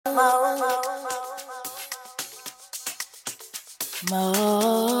More.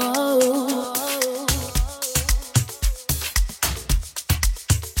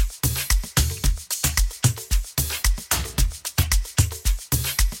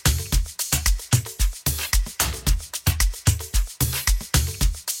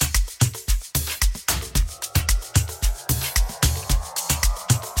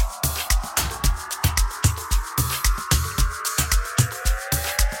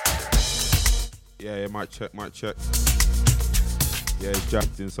 Yeah, mic check. Yeah, it's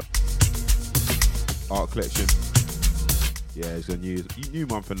jacked inside. Art collection. Yeah, it's a new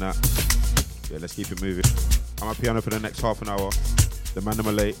month and that. Yeah, let's keep it moving. I'm at piano for the next half an hour. The man them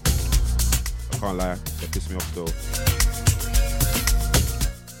are late. I can't lie, they piss me off still.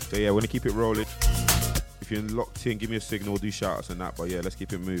 So yeah, we're gonna keep it rolling. If you're locked in, give me a signal, do shout outs and that. But yeah, let's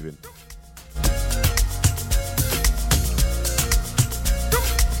keep it moving.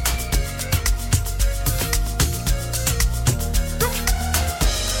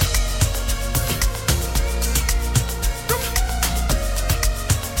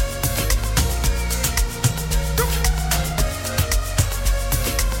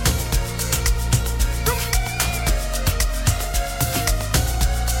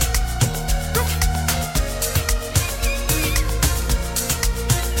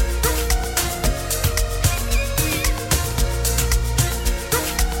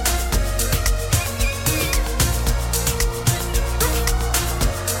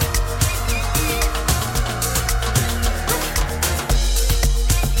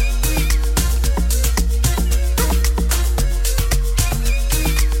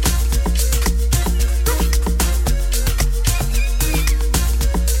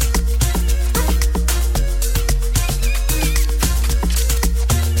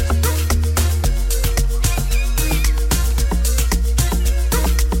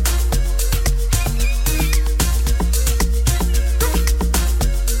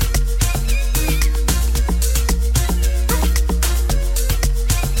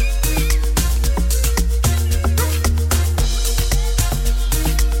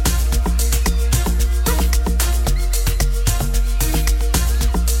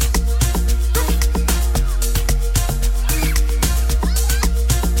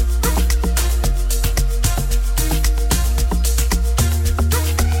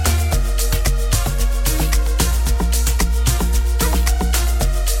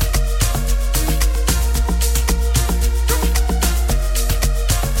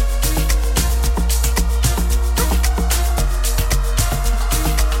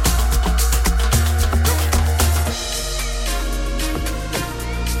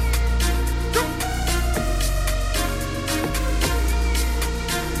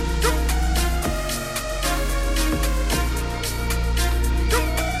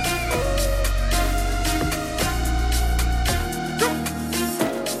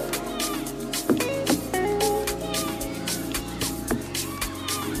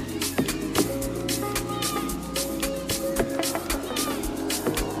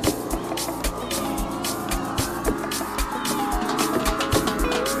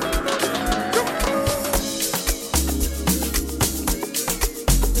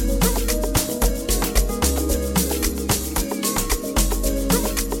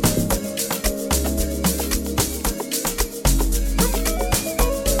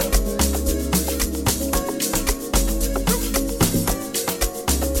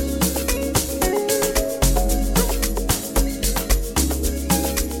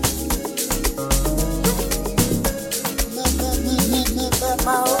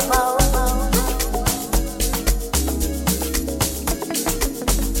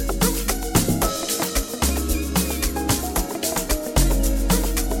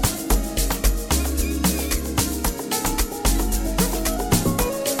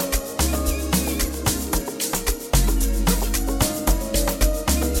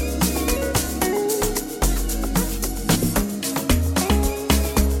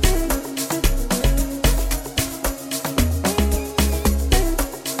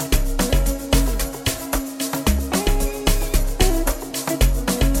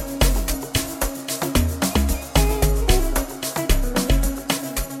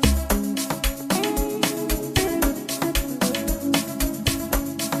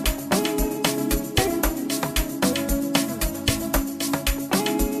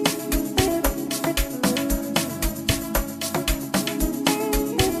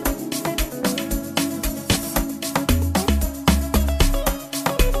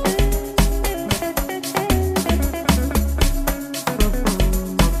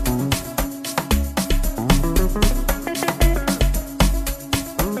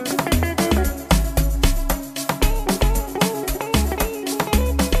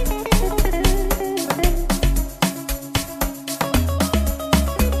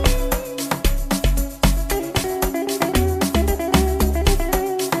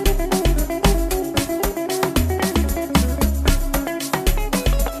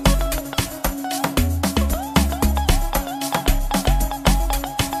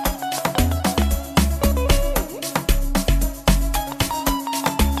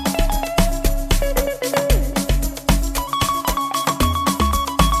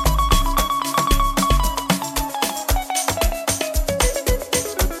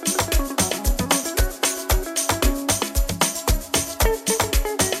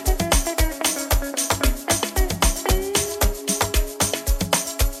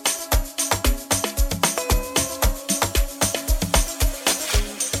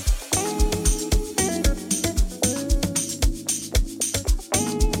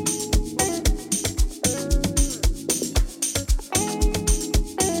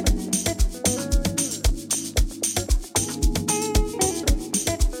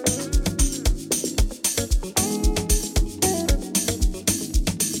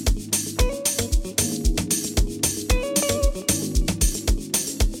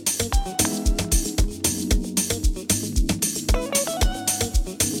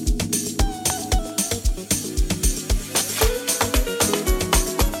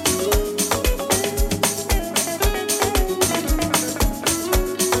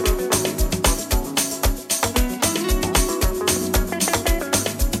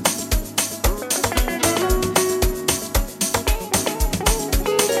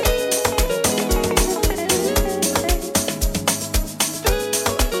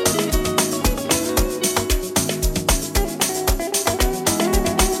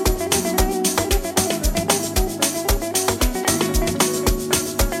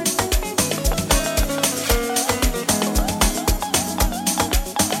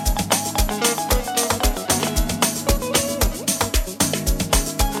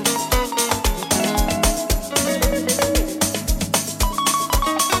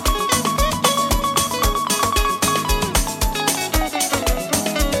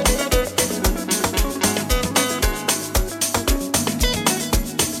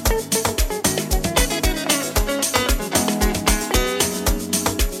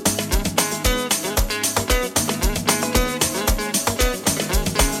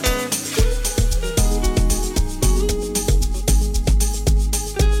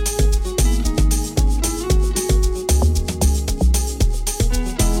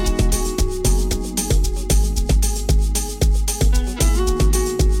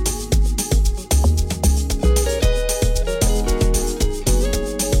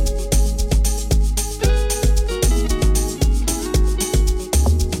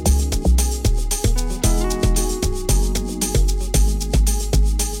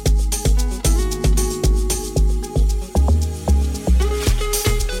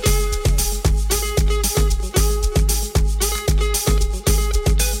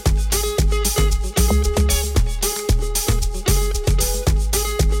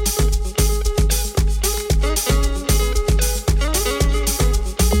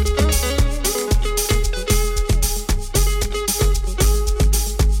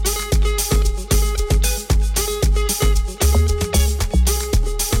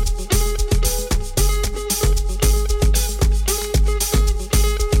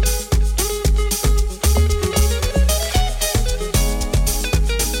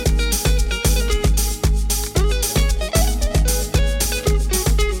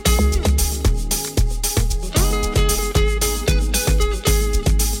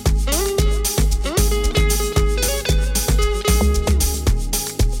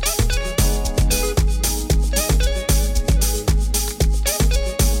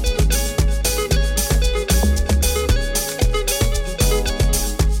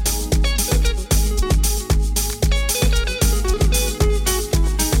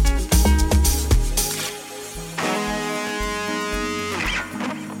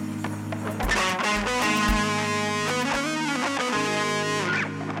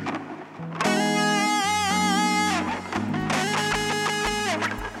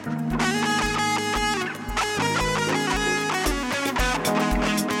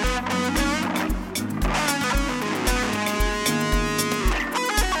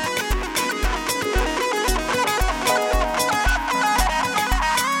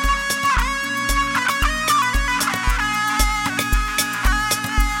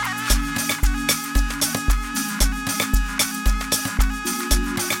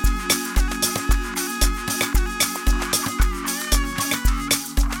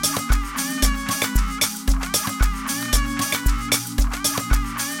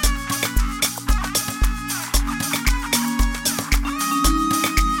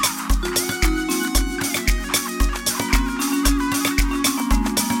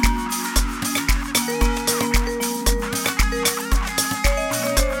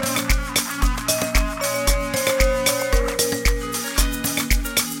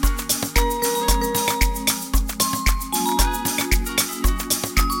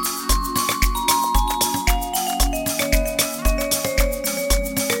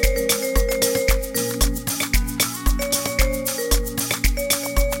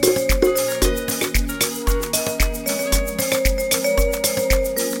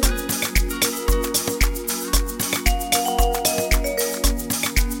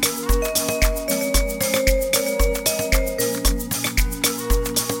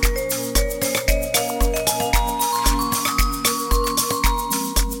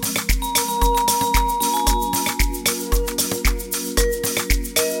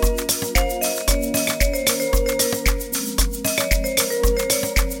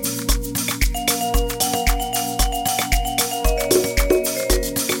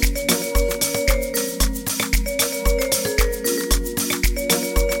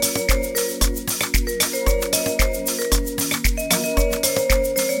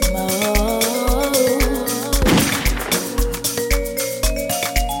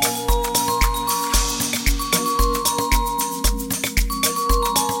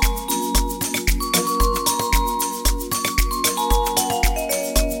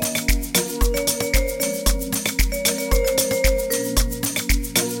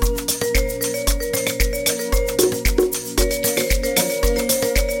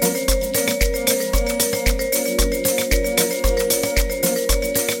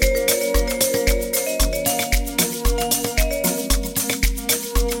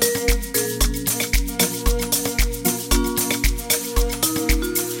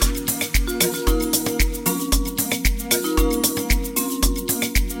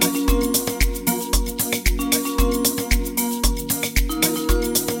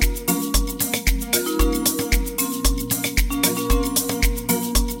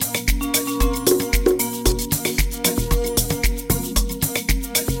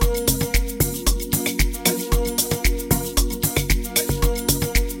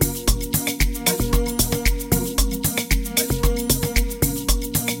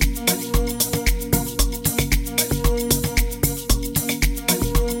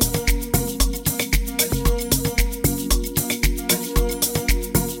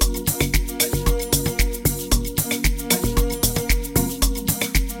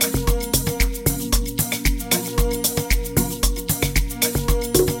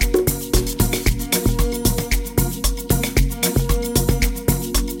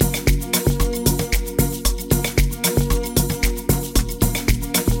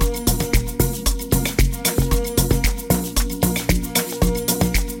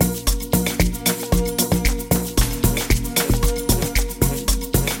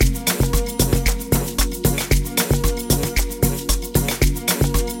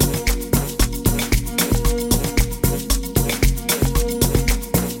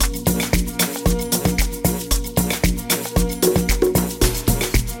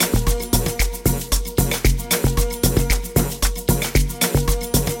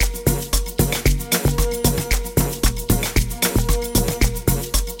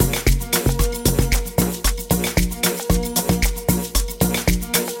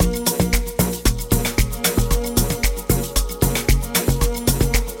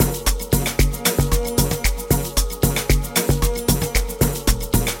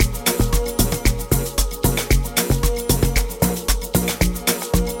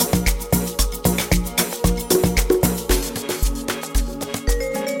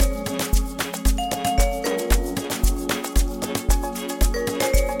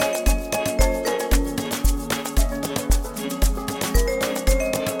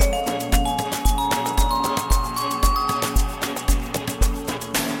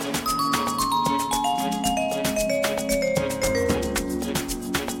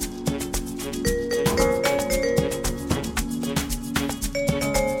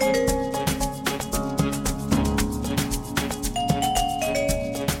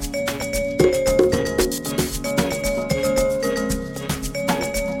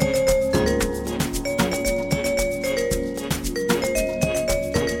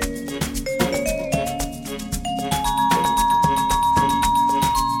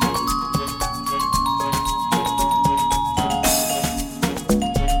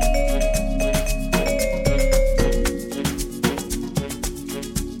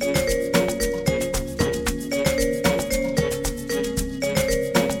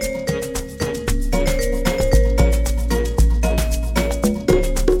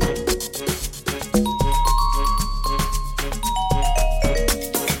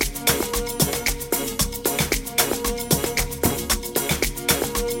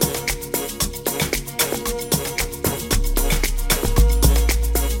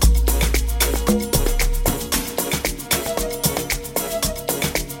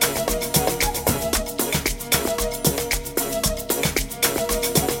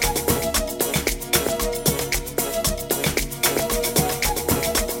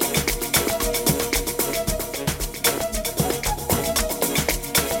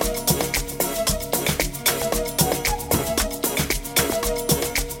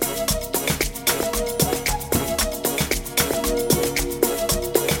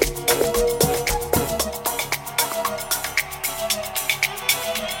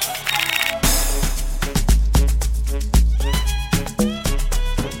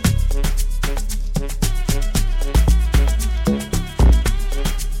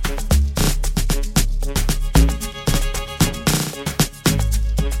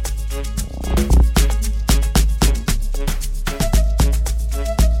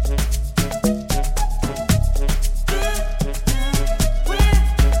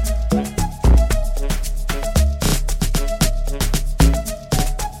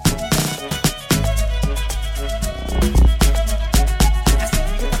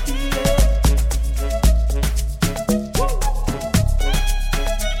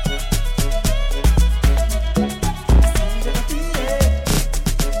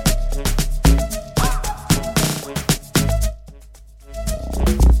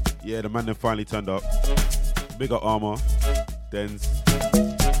 Yeah, the man then finally turned up. Big up Armour, Denz,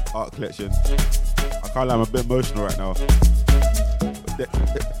 Art Collection. I can't lie, I'm a bit emotional right now.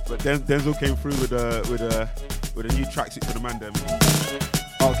 But Denzel came through with a new tracksuit for the man them.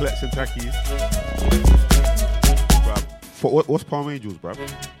 Art Collection Tackies. Bruv. What's Palm Angels, bruv?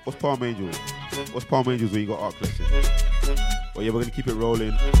 What's Palm Angels? What's Palm Angels when you got Art Collection? Well, yeah, we're gonna keep it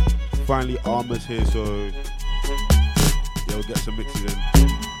rolling. Finally, Armour's here, so yeah, we'll get some mixes in.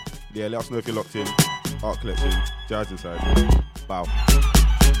 Yeah, let us know if you're locked in. Art Collection, Jazz Inside. Bow.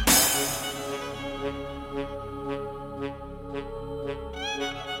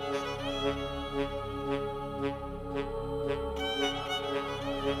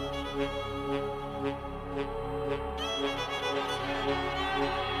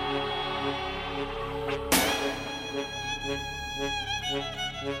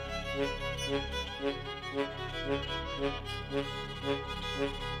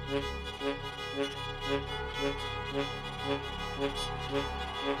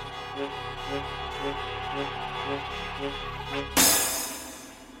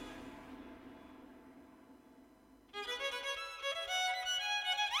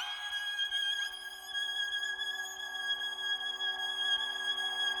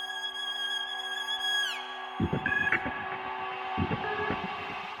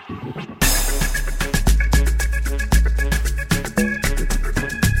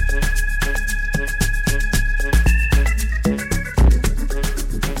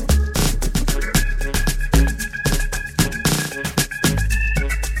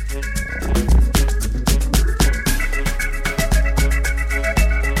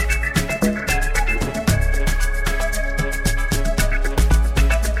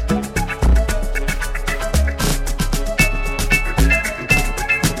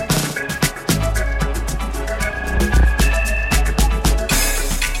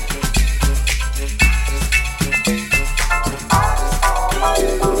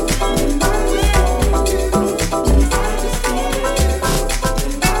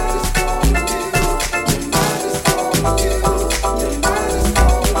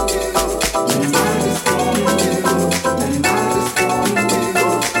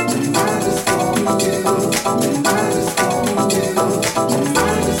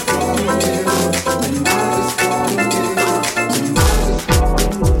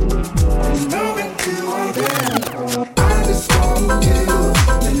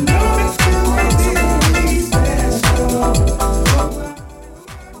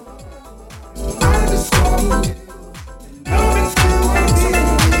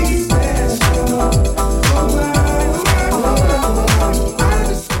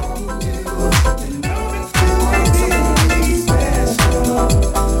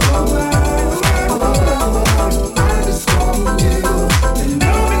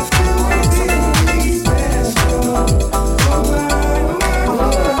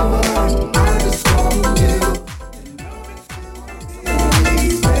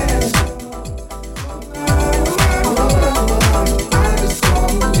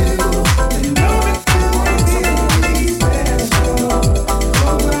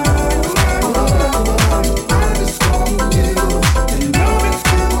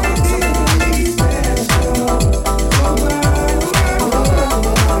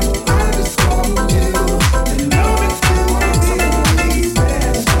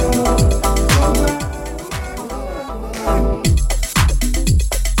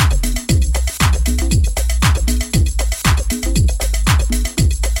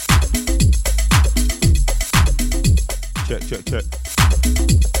 Check.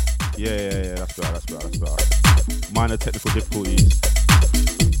 Yeah, that's better. Minor technical difficulties.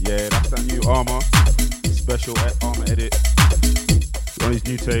 Yeah, that's that new Armour. Special Armour edit. On his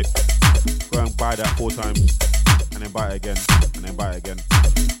new tape. Go and buy that 4 times. And then buy it again. And then buy it again.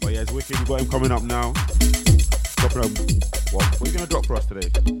 But yeah, it's wicked. We've got him coming up now. Dropping what are you going to drop for us today?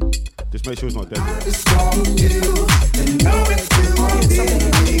 Just make sure it's not dead yet. It's on you, and know it's you on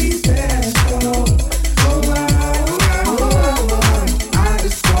TV special. I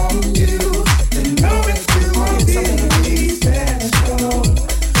just want you, and know it's you on TV special.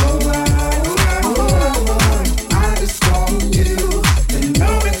 I just want you, and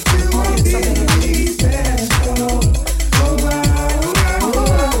know it's you on TV special.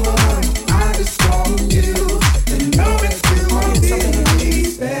 I just want you, and know it's you on TV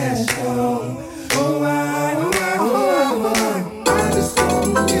special. I just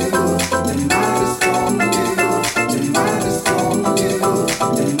want you, and I just want you, and I just want you.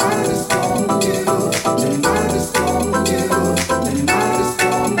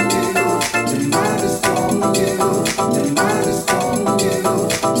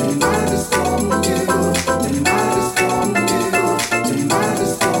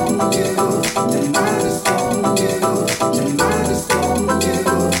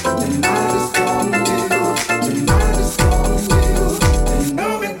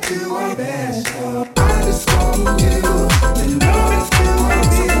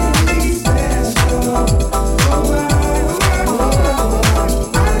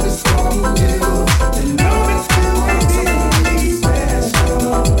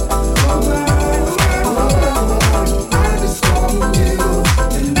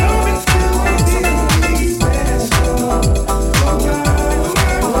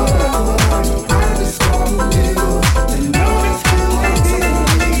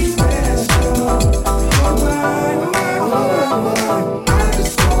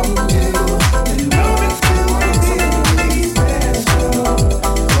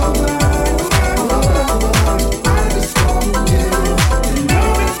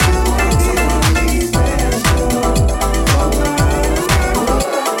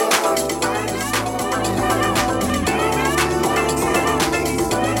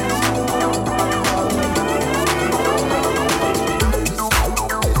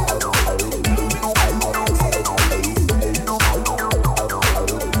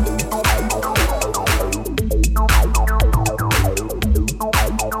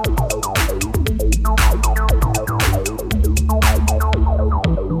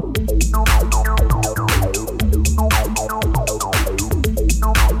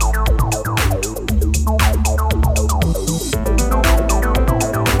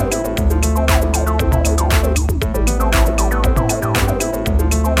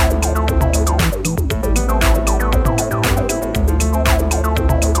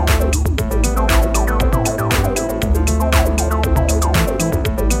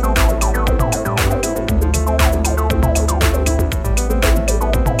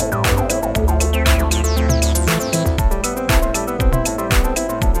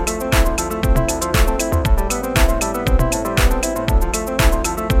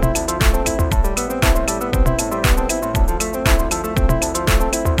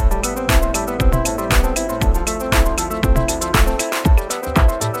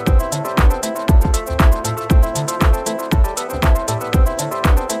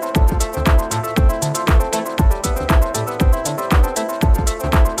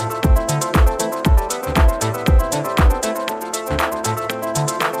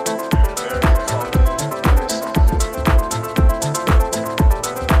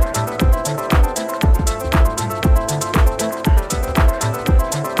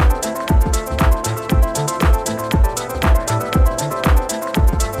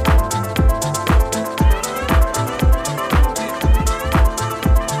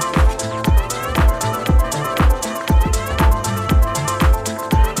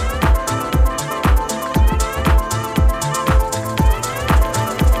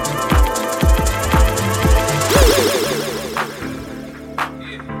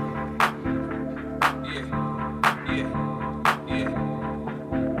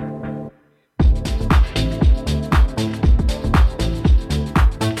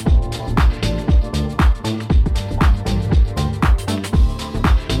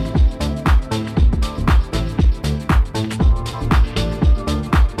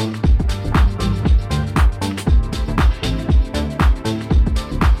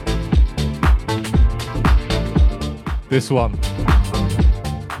 This one,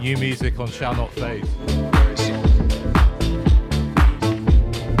 new music on Shall Not Fade.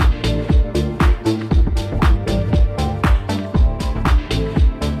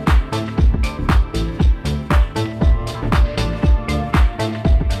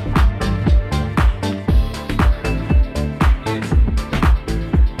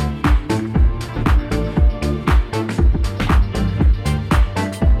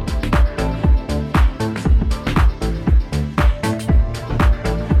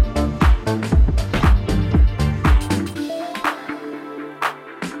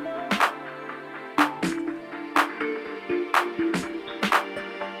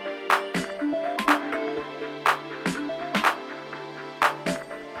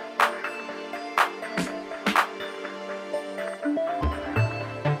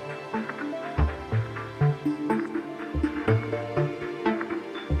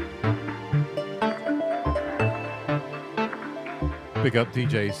 Big up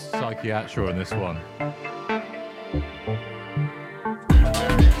DJ Psychiatra on this one.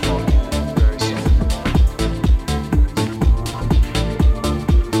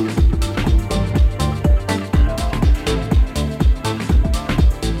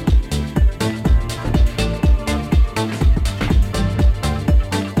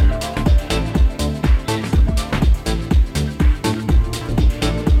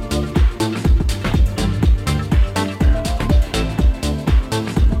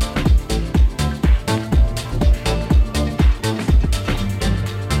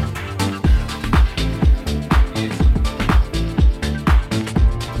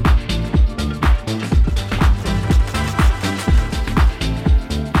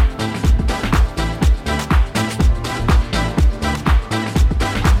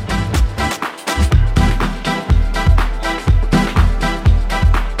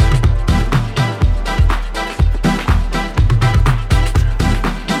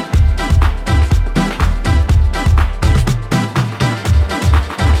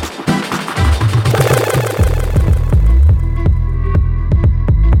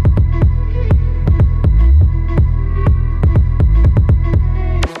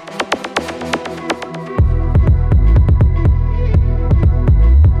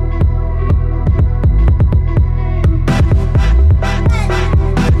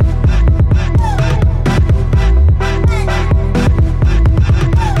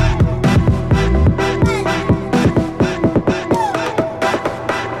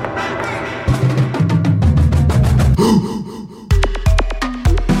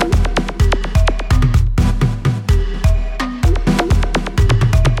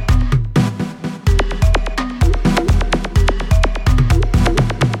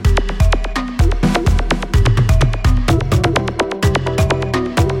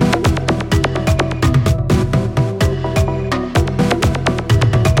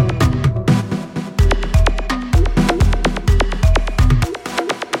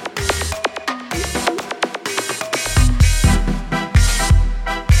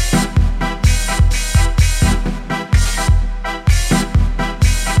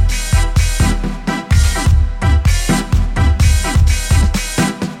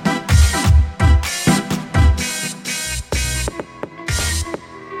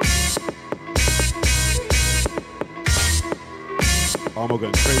 Armo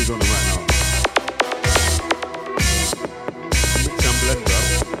going crazy on them right now. Mix and blend, bro.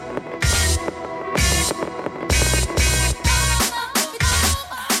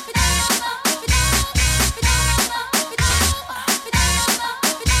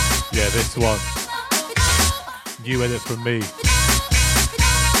 Yeah, this one. New edit from me.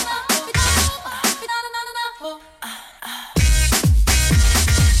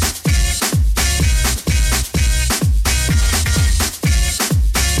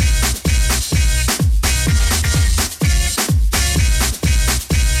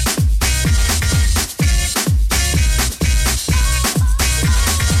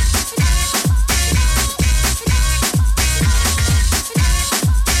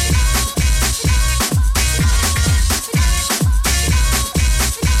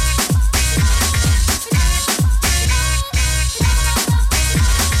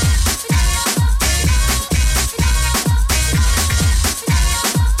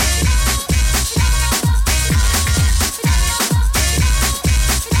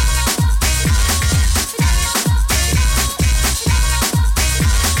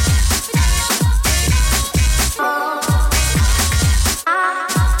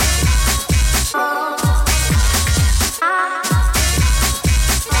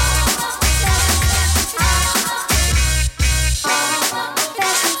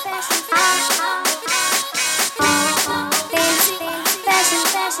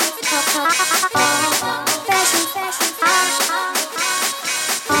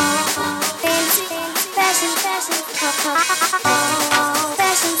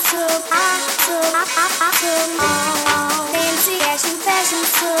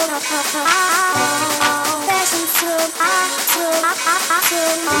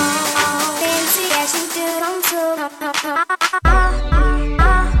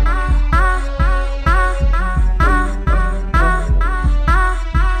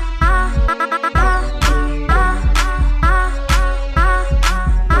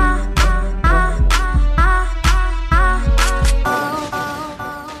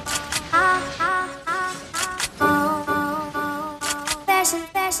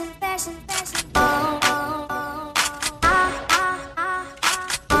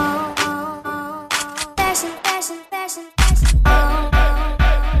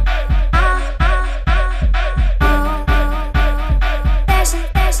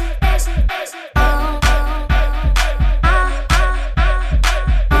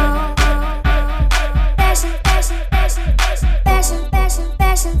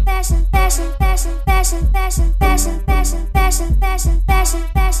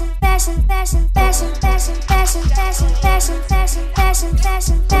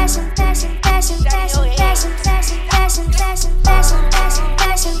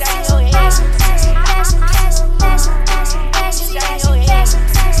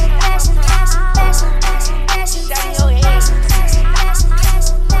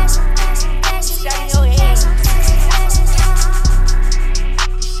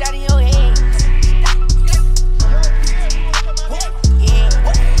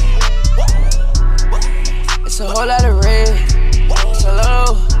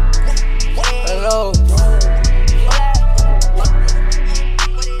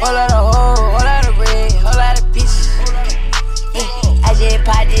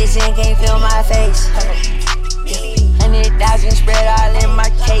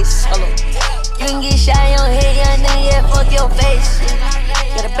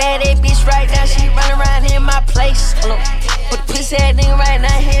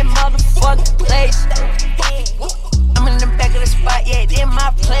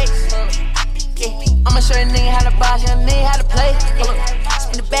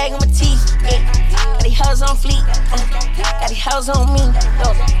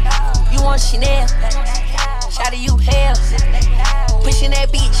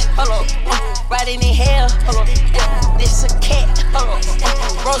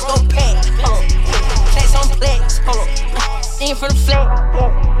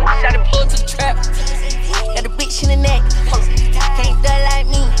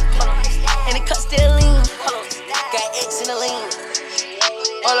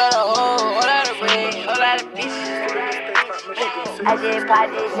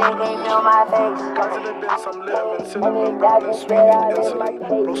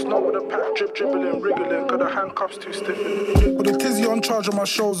 Too stiff. With a tizzy on charge and my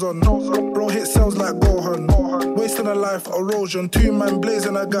shows on. Bro hit cells like Gohan. Wasting a life, erosion. 2 man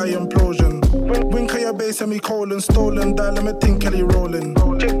blazing a guy implosion. Wink at your base, semi-colon. Stolen, dial-limiting, Kelly rolling.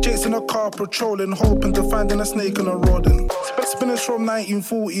 Jakes in a car patrolling. Hoping to find a snake and a rodent. Spinners from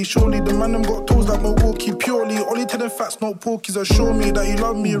 1940. Surely the man them got tools like Milwaukee. Purely, only telling facts, not porkies. Assure me that you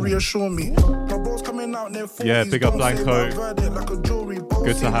love me, reassure me. My bros coming out near 40s. Yeah, big up Blanco.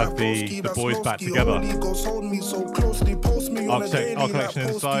 Good to have the boys back together. Our collection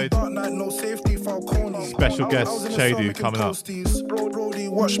inside. Special guest Shadu coming up.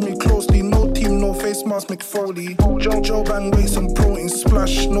 Watch me closely, no team, no face mask, McFoley. Joe Bang weights and protein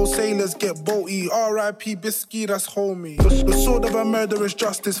splash, no sailors get boaty. R.I.P. Bisky, that's homie. The sword of a murder is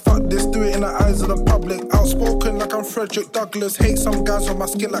justice, fuck this, do it in the eyes of the public. Outspoken like I'm Frederick Douglass, hate some guys on my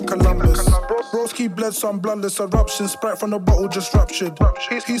skin like Columbus. Broski bled some bloodless eruption, Sprite from the bottle just ruptured.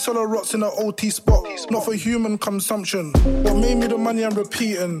 He solo rots in the OT spot, not for human consumption. What made me the money I'm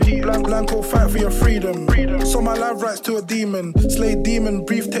repeating? Blanco fight for your freedom. So my life rights to a demon, slay demon,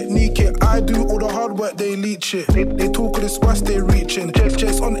 brief technique it. I do all the hard work, they leech it. They talk of this west, they reaching.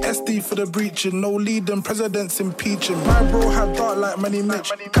 Chase on SD for the breaching, no leading, presidents impeaching. My bro had dark like Manny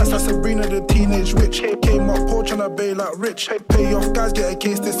Mitch, cats like Sabrina the teenage witch. Came up poor tryna bail like rich. Pay off guys, get a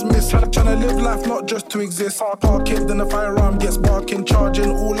case dismissed. Tryna live life not just to exist. Parking, then the firearm gets barking.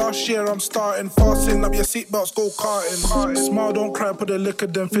 Charging all last year, I'm starting. Fasting up your seatbelts, go karting. Smile, don't cry, put the liquor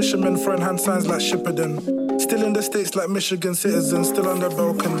then. Fishermen throwing hand signs like Shipperden. Still in the States like Michigan citizens, still under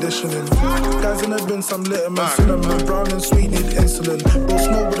bell conditioning. Guys in the bin, some litterman, cinnamon, brown and sweet need insulin. Bro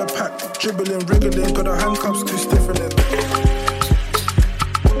snow with a pack, dribbling, wriggling, got the handcuffs too stiffening.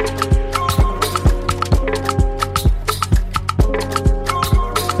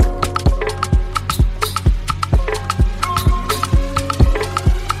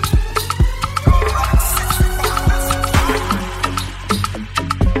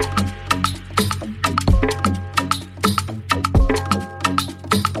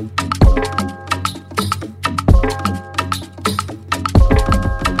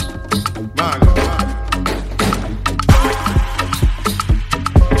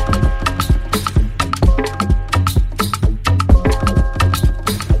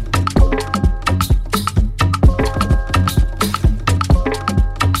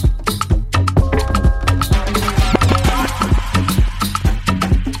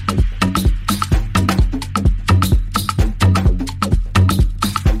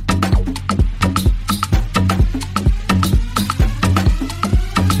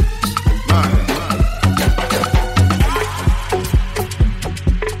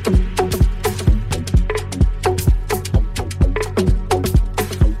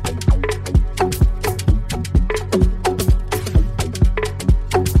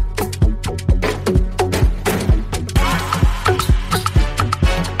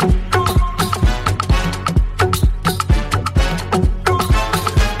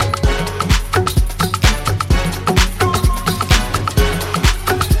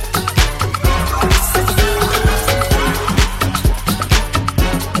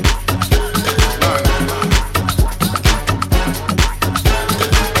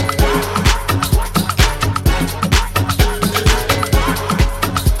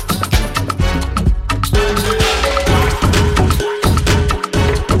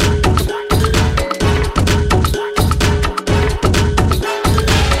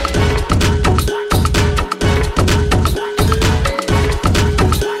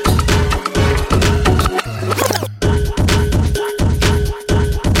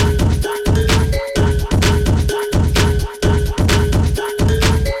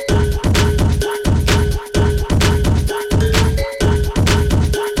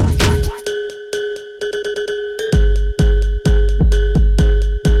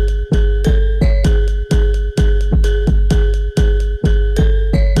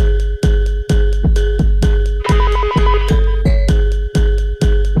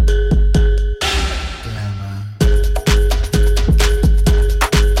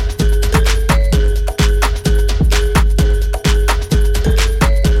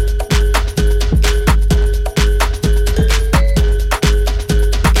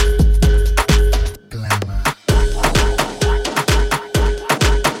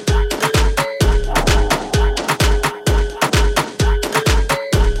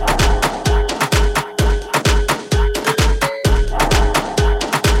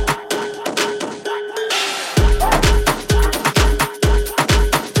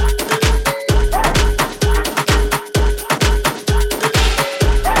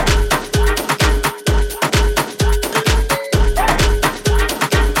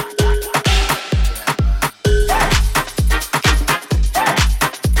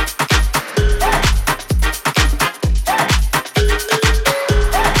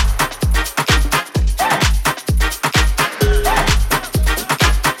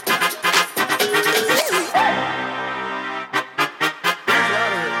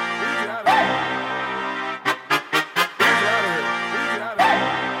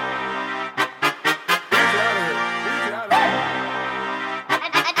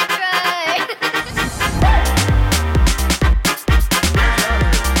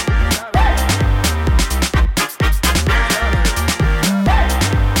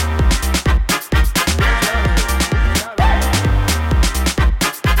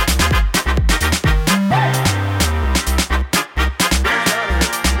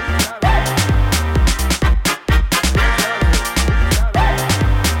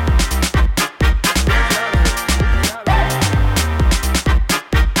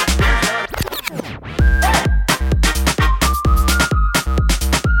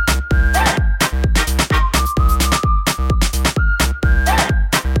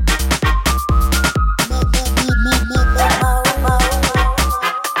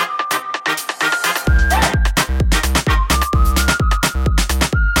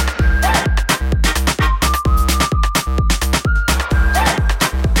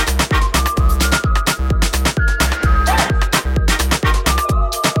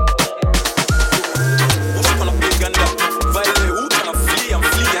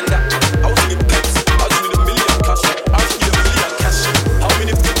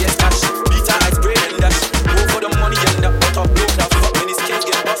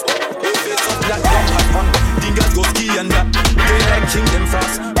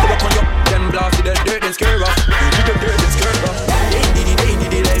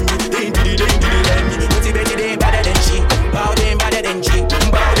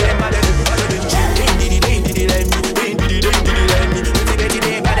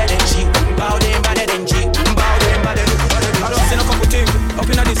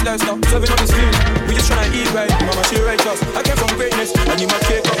 this lifestyle, serving all this food. We just tryna eat right, mama she righteous. I came from greatness, I need my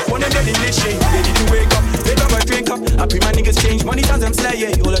cake up. When I'm dead in this shit, they didn't wake up. They got my drink up, I pray my niggas change. Money times I'm sly,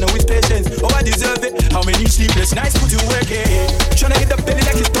 yeah, all I know is patience. Oh, I deserve it, how many sleepless nights put to work, yeah. Tryna hit the belly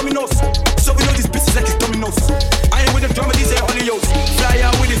like it's dominoes. So we know these bitches like it's dominoes. I ain't with the drama, these ain't Holyos. Fly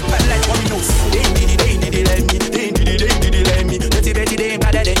out with this bad like dominoes. They ain't did it like me. They ain't did it like me. Dirty Betty, they ain't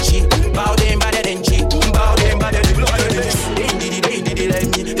better than she. Bow, they ain't better than she. Bow, they ain't better than she. They ain't did it like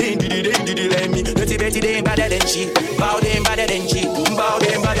me. They ain't did it like me. Dirty Betty, they ain't better than she. Bow, they ain't better than she. Bow,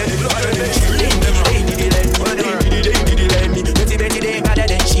 they ain't better than she. They ain't did it like me. They ain't did it like me. Dirty Betty, they ain't better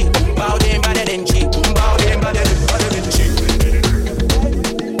than she. Bow, they ain't better than she. Bow, they ain't better than she.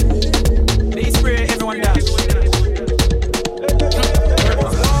 They spray everyone down.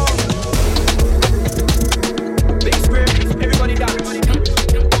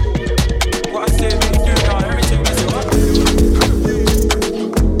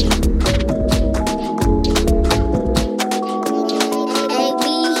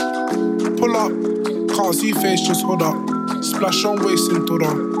 See face just hold up. Splash on waist in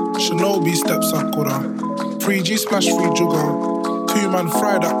Tura. Shinobi steps up Kura. 3G splash 3 jugger. 2 man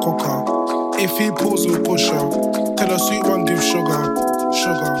fry that coca. If he pulls we'll push her. Tell a sweet one give sugar.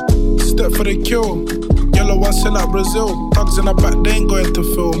 Step for the kill. Yellow one sell out Brazil. Thugs in the back they ain't going to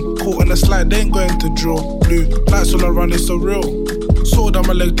film. Caught on the slide they ain't going to drill. Blue lights all around it's so real. Sword on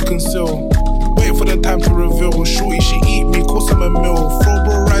my leg to conceal. Wait for the time to reveal. Shorty she eat me, cost him a meal. Throw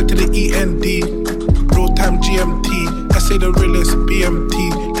bro right to the END. Time GMT, I say the realest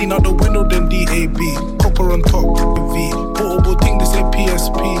BMT. Lean out the window then DAB. Copper on top, V. Portable thing, they say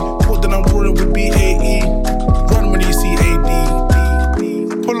PSP. Put then I'm rolling with BAE. Run when you see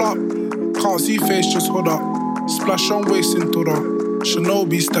AD. Pull up, can't see face, just hold up. Splash on waist in Tura.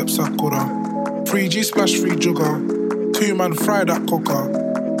 Shinobi steps Sakura. 3G splash 3 jugger. 2 man fry that coca.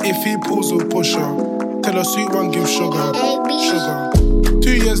 If he pulls we'll push her. Tell a sweet one give sugar. 2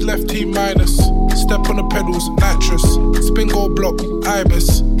 years left T minus. Step on the pedals, nitrous. Spin go block,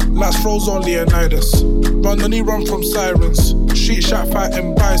 ibis. Last froze on Leonidas. Run the knee run from sirens. Street shot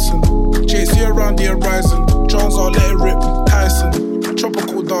fighting bison. JC around the horizon. Johns are let it rip, Tyson.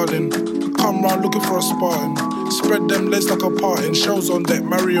 Tropical darling. Come round looking for a Spartan. Spread them legs like a parting. Shells on deck,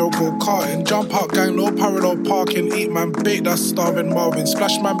 Mario go karting. Jump out gang, no parallel parking. Eat man bait, that's starving Marvin.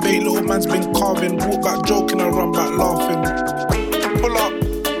 Splash man bait, little man's been carving. Walk back joking and run back laughing. Pull up,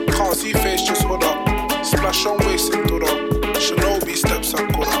 can't see face, just hold up. Splash on waist in Tura. Shinobi steps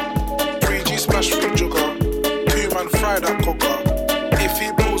up Kura. 3G splash 3 jugger. 2 man fry that coca. If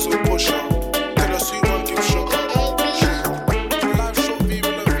he pulls we'll push her. Tell a sweet one give sugar. Life short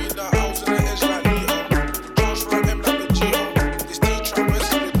people of vida. House in the edge like Leon. Charge for M like the Geo. This T-Trap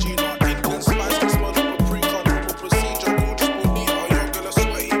West with Gina. Indian spice can smell the paprika. Normal procedure, gorgeous bonita. Young girl a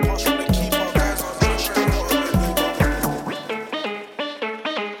sweaty, pass from the keeper. Guys on trash, not a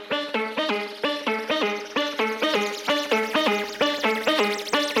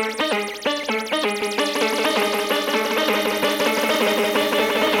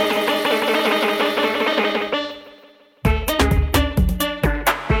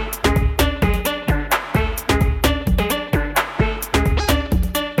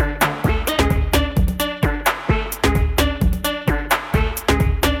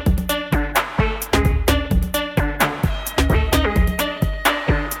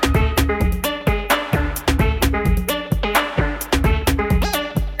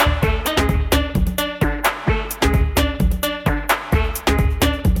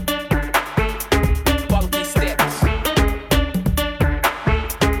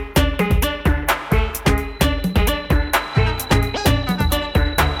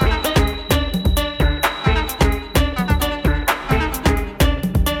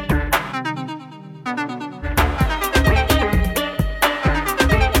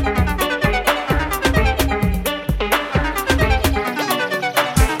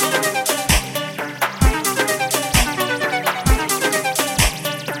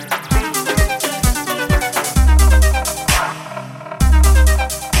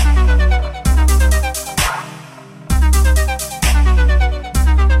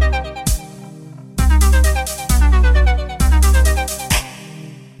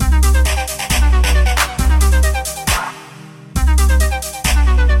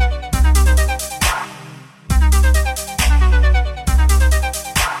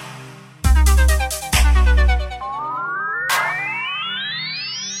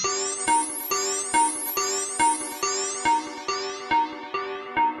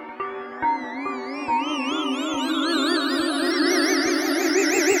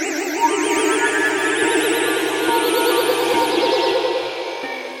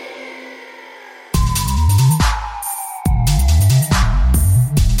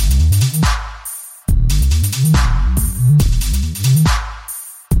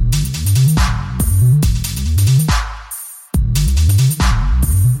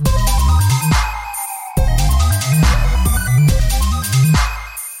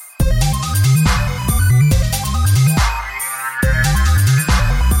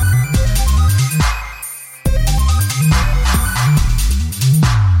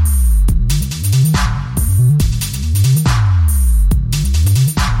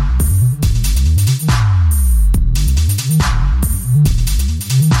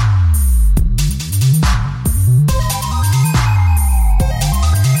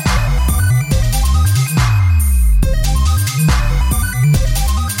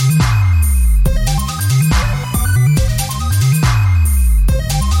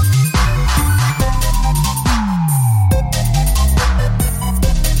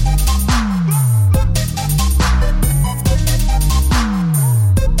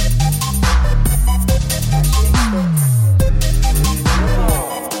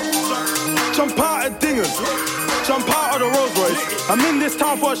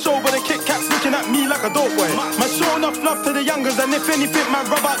show, but the Kit Kat's looking at me like a dope boy. Man, show enough love to the youngers, and if anything, man,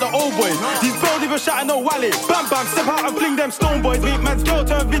 rub out the old boys. These girls even shouting no wallet. Bam bam, step out and fling them stone boys. Make man's girl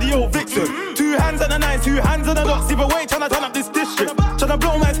turn video vixen. 2 hands on the nines, 2 hands on the dots. Either way, tryna turn up this district. Tryna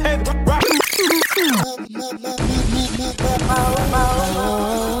blow man's head. Right.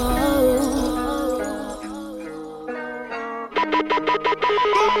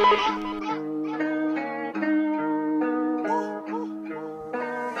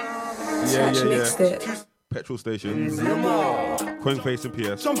 Yeah. Petrol station. Queen Face and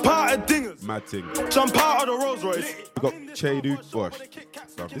PS. Jump out of dingers. Mad thing. Jump out of the Rolls Royce. We got Chedu. Gosh.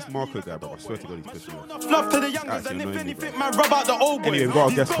 This Marco guy, bro. I swear to God, he's pissing me off. Love to the youngers, and if anything, man, rub out the old boys. Anyway, we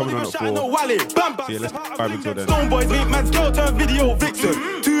got a guest coming on at 4. So yeah, let's vibe until then. Stone boys, make man's girl turn video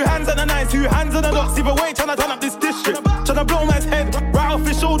vixen. 2 hands on the nines, 2 hands on the dots. Either way, tryna turn up this district. Tryna blow man's head right off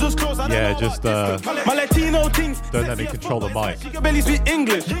his shoulders close. Yeah, just my Latino teens don't let me control the mic. She can barely speak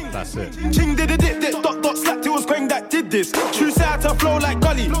English. That's it. Ching did a dip, dot dot slapped. It was Quang that did this. True side to flow like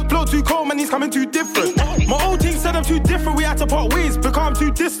Gully. Flow too cold, man, he's coming too different. My old team said I'm too different. We had to part ways because I'm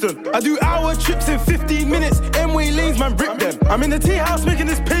too distant. I do hour trips in 15 minutes. M-way lanes, man, brick them. I'm in the tea house making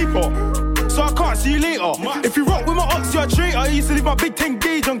this paper, so I can't see you later. If you rock with my ox, you're a traitor. I used to leave my big 10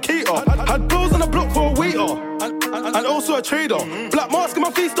 gauge on cater. Had blows on the block for a waiter, and also a trader. Black mask in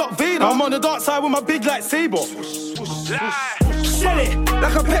my face, Darth Vader. I'm on the dark side with my big lightsaber. Sell it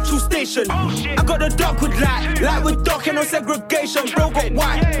like a petrol station. I got the dark with light with dark and no segregation. Bro got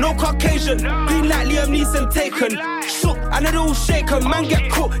white, no Caucasian. Green like Liam Neeson taken. Shook and it all shaken. Man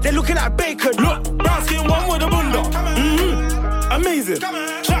get cooked, they looking like bacon. Look, brown skin one with a bunda. Amazing.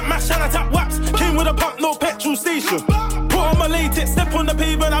 Trap mash and I tap waps. Came with a pump, no petrol station. Put on my latex, step on the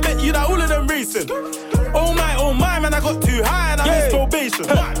pavement. I bet you that all of them racing. Oh my, man, I got too high and I missed probation.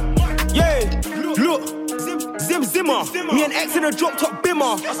 Look. Zimmer, me and X in a drop top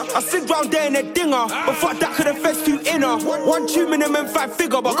bimmer. I sit round there in a dinger, but fuck that, could have fed too inner. 1 2 minimum 5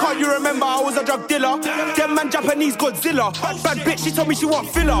 figure, but can't you remember I was a drug dealer? Them man Japanese Godzilla. Bad bitch, she told me she want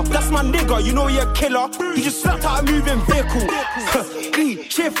filler. That's my nigga, you know you're a killer. You just slapped out a moving vehicle.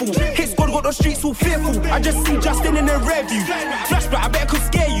 Cheerful, hit squad got the streets all fearful. I just see Justin in the rear view. Flashback, I bet it could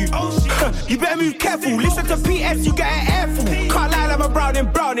scare you. You better move careful, listen to PS, you get an airful. Can't lie like I'm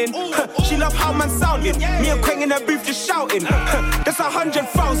Browning. She love how man sounding. Me and Quang in the booth just shouting. That's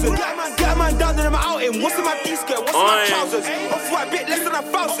 100,000. Get a man down and I'm outing. What's in my D-skirt? What's in my trousers? Off-white bit less than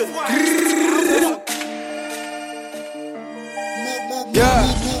 1,000. Yeah.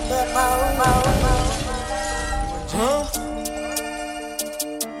 Huh?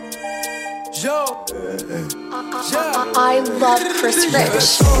 Yo. I love Chris Rich.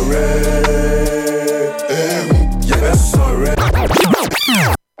 Yeah, sorry.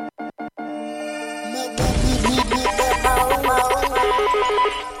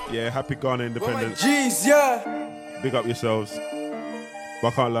 Yeah, happy Ghana independence. Jeez, yeah. Big up yourselves. But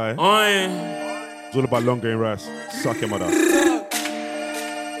I can't lie. It's all about long grain rice. Suck your mother.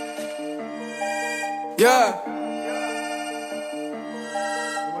 Yeah.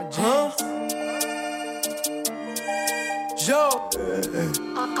 Huh? Yo.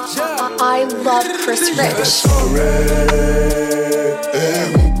 I love Chris Rich.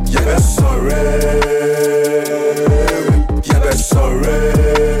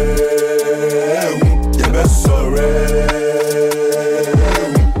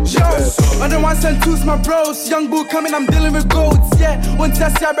 Yeah, I don't want to send twos, my bros. Young bull coming, I'm dealing with goats, yeah. One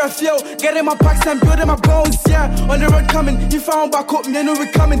test, yeah, breath, yo. Getting my packs and building my bones, yeah. On the road coming, you found back up, me, I know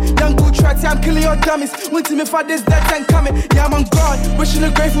we're coming. Young bull tracks, yeah, I'm killing your dummies. One team if I this, that tank coming. Yeah, I'm on guard, wishing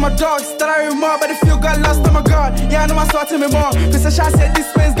the grave for my dogs. That I remember, but the field got lost on my guard. Yeah, I know I saw to me more. Cause the shot said this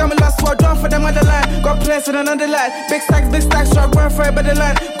space got me lost, so I drawn for them on the line. Got plans for the underline. Big stacks, so I run for it by the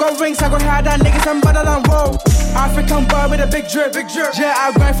line. Got rings, I got hair down, niggas, I'm better than whoa. African boy with a big drip. Yeah,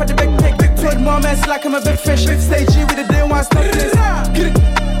 I grind for the big pick. Played more mess like I'm a big fish. Big stage G with the day one stop this. Get it,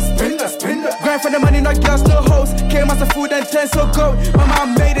 spin that. Grind for the money, no girls, no hoes. Came as a food and 10 so gold. My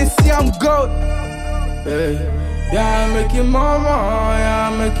mom made it, see I'm gold. Hey. Yeah, I'm making mama. Yeah,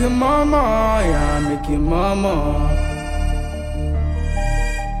 I'm making mama. Yeah, I'm making mama.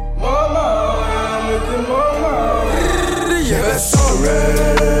 Mama, yeah, I'm making mama. Yeah, that's alright.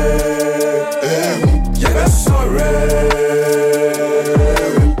 Yeah, that's alright.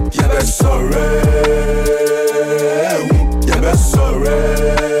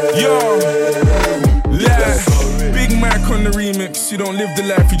 Big Mac on the remix. You don't live the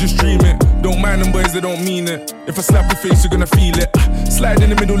life, you just dream it. Don't mind them boys, they don't mean it. If I slap your face, you're gonna feel it. Slide in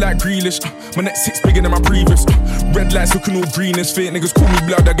the middle like Grealish. My neck sits bigger than my previous. Red lights looking all greenish. Fake niggas call me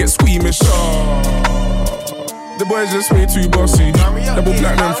blood, I get squeamish. The boys just way too bossy. Double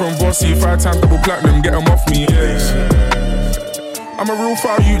platinum from Bossy, 5 times double platinum, get them off me, yeah. I'm a real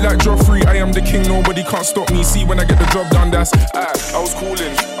foul youth like Joffrey. I am the king, nobody can't stop me. See when I get the job done, that's I was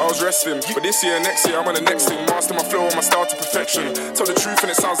cooling, I was resting. But this year, next year, I'm on the next thing. Master my flow and my style to perfection. Tell the truth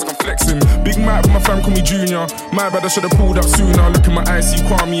and it sounds like I'm flexing. Big Mike, but my fam call me Junior. My bad, I should've pulled up sooner. Look in my eyes, see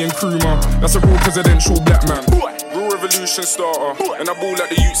Kwame and Nkrumah. That's a real presidential black man. Real revolution starter. And I ball like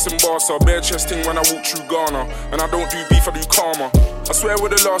the youths in Barca. Bare chest thing when I walk through Ghana. And I don't do beef, I do karma. I swear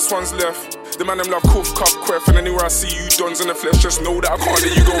we're the last ones left. The man them love Cuff, Cuff, Quef. And anywhere I see you dons in the flesh, just know that I can't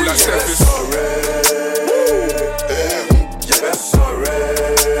let you go like Steph.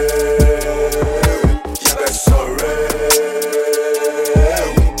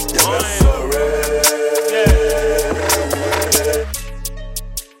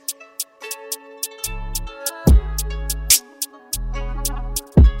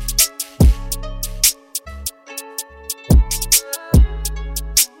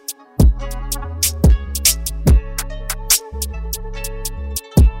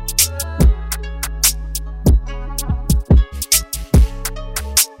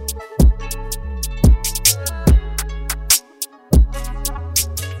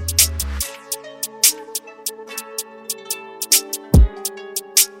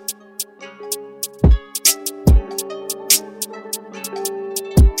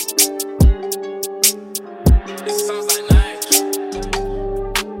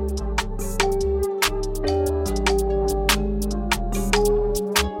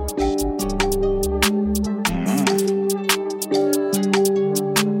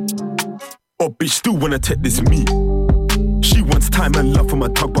 Wanna take this me. She wants time and love for my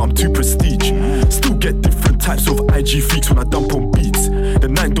tongue, but I'm too prestige. Still get different types of IG freaks when I dump on beats. The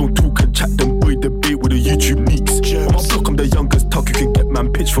 9 don't talk and chat, them boy debate with the YouTube neeks. On my block I'm the youngest talk, you can get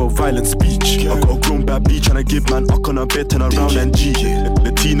man pitched for a violent speech. I got a grown bad bitch tryna give man up on her bed, turn around and G.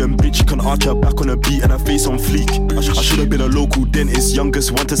 Latina bitch, she can arch her back on a beat and her face on fleek. I should've been a local dentist,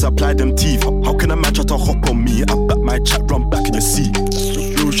 youngest one to supply them teeth. How can a man try to hop on me? I back my chat, run back in your seat.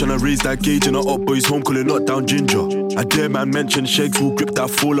 Tryna raise that gauge in a up boys home, calling not down ginger. I dare man mention Shegs will grip that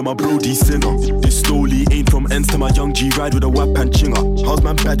fall of my brody sinner. This slowly ain't from ends to my young G ride with a whap and chinger. How's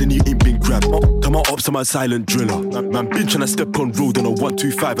man bad and you ain't been grabbed? Come on ops to my silent driller. Man been tryna step on road on a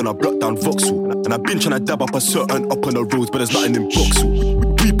 125 and I block down Vauxhall. And I been tryna dab up a certain up on the roads, but there's nothing in Vauxhall.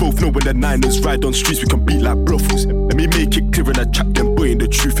 We both know when the Niners ride on streets we can beat like brothels. Let me make it clear in a chat, them boy, the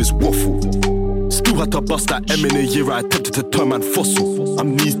truth is waffle. Still had to bust that M in a year, I attempted to turn man fossil.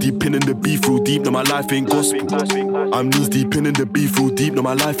 I'm knees deep in the beef, real deep, no my life ain't gospel. I'm knees deep in the beef, real deep, no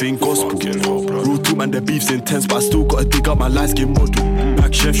my life ain't gospel. Real talk man, the beef's intense, but I still gotta dig up my light skin model.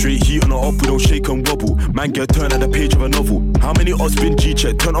 Back chef, straight heat on the up, we don't shake and wobble. Man get turned at the page of a novel. How many odds been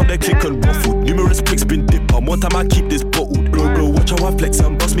G-check, turn on their click and waffle. Numerous pics been dipped on, one time I keep this bottled. Bro, watch how I flex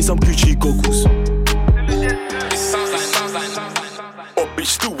and bust me some Gucci goggles. Oh bitch,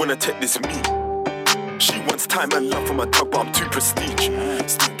 still wanna take this me. She wants time and love for my dog, but I'm too prestige.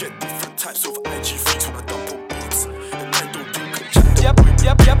 Still get different types of IG freaks when I dump on beats. And I don't do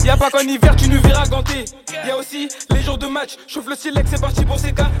Y'a pas qu'en hiver tu nous verras ganter. Y'a aussi les jours de match. Chauffe le silex, c'est parti pour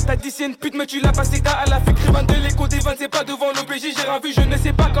CK. T'as dit c'est une pute mais tu l'as pas CK. À la fake Rivan de l'écho des 20, c'est pas devant l'OPJ. J'ai rien vu, je ne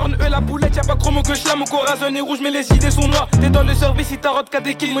sais pas. Corne la boulette, y'a pas chromo que je lame. Mon corazon est rouge mais les idées sont noires. T'es dans le service, si t'as qu'à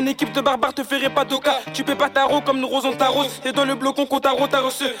des kills. Mon équipe de barbares te ferait pas d'oka. Tu peux pas tarot comme nous rosons ta rose. T'es dans le blocon qu'on t'a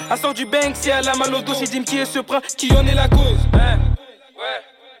reçu. À sort du bank, si elle a mal au dos. C'est Dim qui est ce prince, qui en est la cause.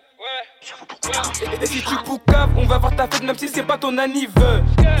 Et si tu poucaves, on va voir ta fête même si c'est pas ton anniv.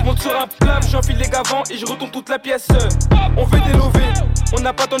 Je monte sur un plat, j'enfile les gavants et je retourne toute la pièce. On fait des lovés, on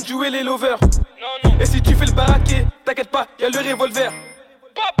n'a pas le temps de jouer les lovers. Et si tu fais le baraquet, t'inquiète pas, y'a le revolver.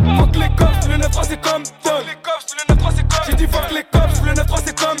 Fuck les cops, le 9-3 c'est comme Tom. J'ai dit fuck les cops, le 9-3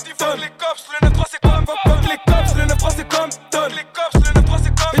 c'est comme Tom. Fuck les cops, le 9-3 c'est comme Tom.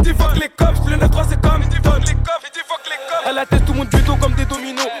 J'ai dit fuck les cops, le 9-3 c'est comme Tom. À la tête tout le monde du dos comme des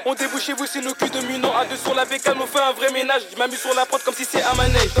dominos. On débouche chez vous c'est nos culs de munons. À deux sur la bécane on fait un vrai ménage. Je m'amuse sur la prod comme si c'est à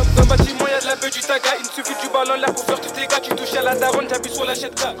manège. Dans le bâtiment y'a de la beuh du taga. Il me suffit du ballon là pour faire tous tes gars. Tu touches à la daronne, j'appuie sur la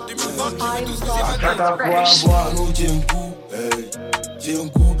chèque-là. 2020 tu fais tout ce que c'est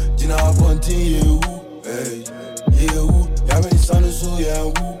Jenku, Jina Ponti, you, hey, you, Yammy Son is so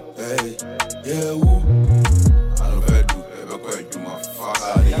young, hey, you. I don't bet you ever quite you my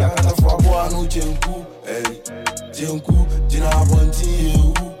father. Yakata for one, Jenku, hey, Jenku, Jina Ponti,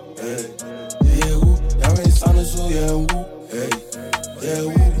 you, hey, you, Yammy Son is so young, hey,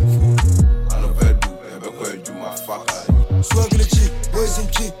 you. I don't bet you ever quite you my father. Swag in the chick, boys in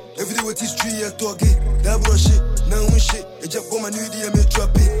chick, every day with this tree, I talk it, that brush shit, now we shit. Jack woman, you did me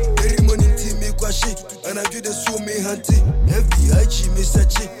drop it. Every morning, team me quashi. And I do the so me hunting. FBIG, me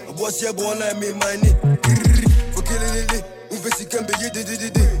sachi. I was here born, I made money. For killing it. Uvesi can be did.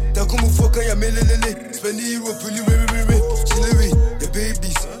 Takumu Foka, ya melele. Spend the euro, really, Chillery, the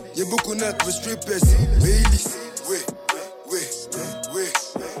babies. Ye book not with strippers. Baileys. Wait.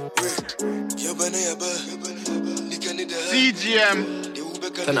 CGM.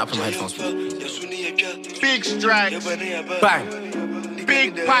 Turn up from my headphones. Big strikes. Bang.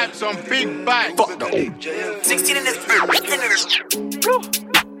 Big pipes on big bikes. Fuck that. 16 in this.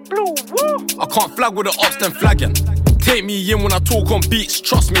 I can't flag with the ops, then flagging. Take me in when I talk on beats.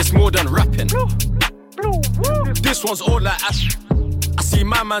 Trust me, it's more than rapping. This one's all like Ash. I see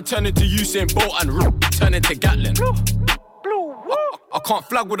my man turn into Usain Bolt and turn into Gatlin. I can't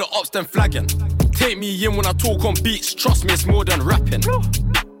flag with the ops, then flagging. Take me in when I talk on beats. Trust me, it's more than rapping.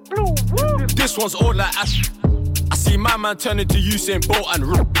 This one's all like Ash. I see my man turn into Usain Bolt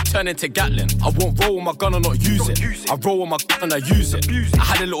and turn into Gatlin. I won't roll with my gun and not use it. I roll with my gun and I use it. I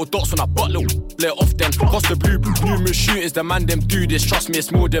had a little dots when I butt little let off then. Cost the blue, numerous shootings, the man them do this. Trust me,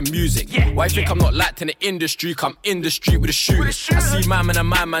 it's more than music. Why you think I'm not liked in the industry? Come in the street with the shooters. I see my man and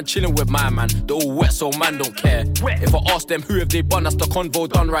my man chilling with my man. They're all wet, so man don't care. If I ask them who have they bun, that's the convo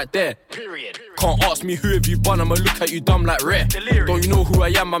done right there. Can't ask me who have you bun, I'ma look at you dumb like rare. Don't you know who I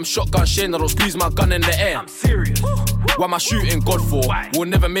am? I'm shotgun Shane, I don't squeeze my gun in the air. I'm serious. Why am I shooting God for? We'll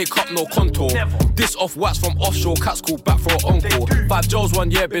never make up no contour. This off wax from offshore, cats called back for an encore. 5 Joes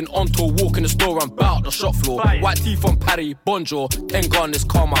 1 year, been on tour, walk in the store and bout the shop floor. White teeth on Paddy, Bonjour, 10 gun is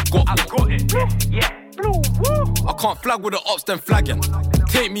calm, I got it. I can't flag with the ops, then flagging.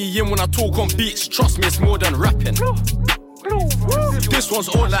 Take me in when I talk on beats, trust me, it's more than rapping. This one's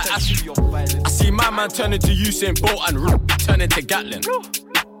all like Ash. I see my man turn into Usain Bolt and turn into Gatlin.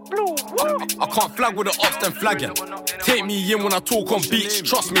 I can't flag with the ops, then flagging. Take me in when I talk on beats,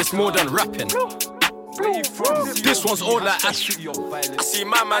 trust me, it's more than rapping. This one's all like Ash. I see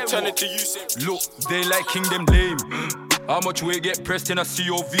my man turn into Usain. Look, they like King, them lame. How much weight get pressed in a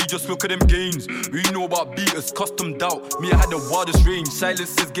COV, just look at them gains. We know about beaters, customed out. Me, I had the wildest range,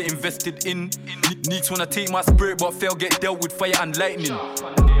 silences get invested in. Neeks wanna take my spirit, but fail get dealt with fire and lightning.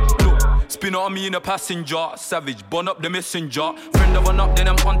 Look, spin on me in a passenger, savage, burn up the messenger. Friend of one up, then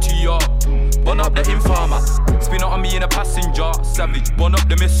I'm onto ya. Burn up the informer. Spin on me in a passenger, savage, burn up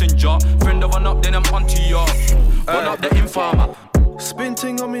the messenger. Friend of one up, then I'm onto ya. Burn up the informer. Spin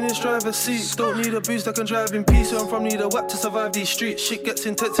ting on me in this driver's seat. Don't need a boost, I can drive in peace. I'm from need a whack to survive these streets. Shit gets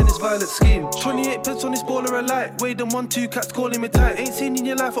intense in this violent scheme. 28 pence on this baller a light. Weighed them 1-2 cats calling me tight. Ain't seen in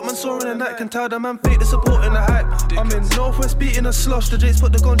your life what man saw in the night. Can tell the man fake the support in the hype. I'm in Northwest beating a slush. The Jakes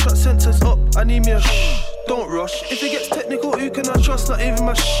put the gunshot sensors up. I need me a shh. Don't rush. If it gets technical, who can I trust? Not even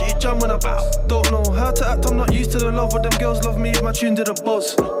my shit jam when I bounce. Don't know how to act, I'm not used to the love. But them girls love me if my tune did a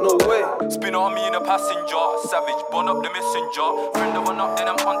buzz. No way. Spin on me in a passenger, savage, burn up the messenger. Friend of one up, then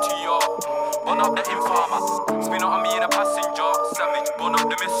I'm onto ya. Burn up the informer. Spin on me in a passenger, savage, burn up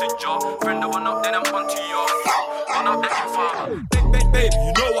the messenger. Friend of one up, then I'm onto ya. Burn up the informer. Baby,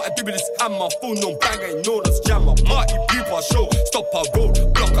 you know what I do with this hammer. Phone on bang, I know that's jammer. Marty people show, stop our road,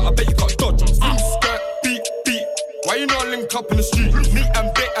 block it, I bet you can't dodge. Skirt, beat. Why you not link up in the street? Me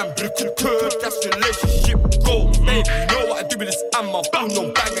and Bait and Brick curve, that's relationship goals. Baby, you know what I do with this hammer. Phone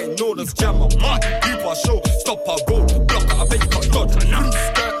on bang, I know that's jammer. Marty people show, stop our road, block it, I bet you can't dodge.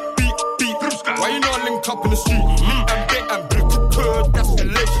 Skirt, beat. Why you not link up in the street? Me and Bait and Brick curve, that's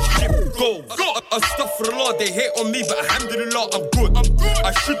relationship goals. Astaghfirullah, they hate on me, but alhamdulillah, I'm good.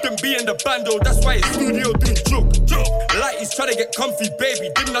 I shouldn't be in the band though, that's why it's studio doing joke. Like he's trying to get comfy,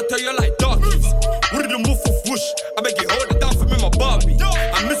 baby. Didn't I tell you like darkies? What did the move for whoosh? I beg you, hold it down for me, my Barbie.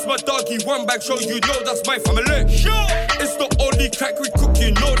 I miss my doggy, one bag show, you know that's my family. It's the only crack we cook,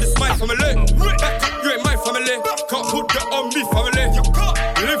 you know this my family. Back up, you ain't my family. Can't put that on me, family. You can't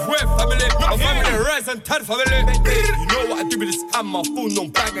live with family. My family rise and tad family. You know what I do with this hammer. Phone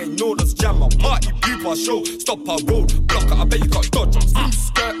on bang, I know that's jammer. Marty people show, stop our road, block it, I bet you can't dodge.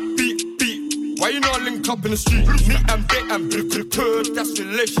 Skirt, beat. Why you not link up in the street? Me and Bait and Brick curve, that's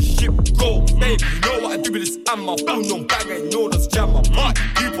relationship goals. Baby, you know what I do with this hammer. Phone on bang, I know that's jammer. Marty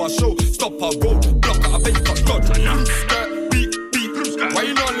people show, stop our road, block it, I bet you can't dodge. Skirt, beat. Why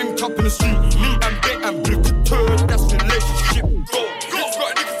you not link up in the street? Me and Bait and Brick curve, that's relationship goals. Bitch got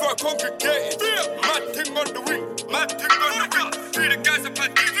a nigga for a congregated. Mad thing on the wing, mad thing on the wing. Three the guys up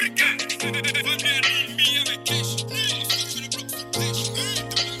at the gang. Me and vacation.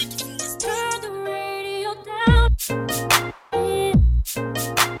 Turn the radio down.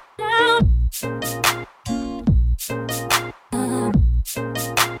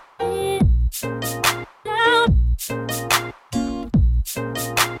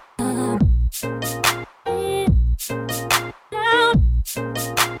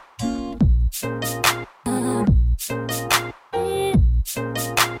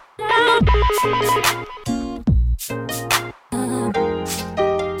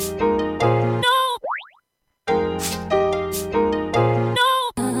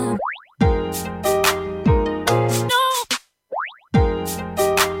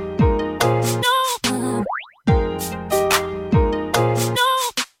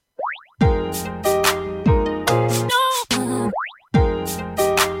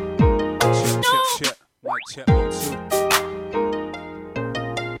 check 1, 2.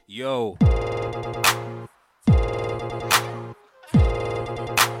 Yo.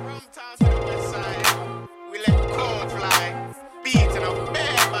 We let corn fly, beat in a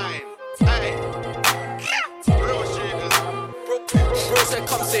bear mine. Aye. Real streeters. Bro said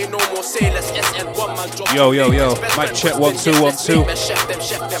come say no more, say less. SN1 man drop. Yo. Mic check 1, 2, 1, 2.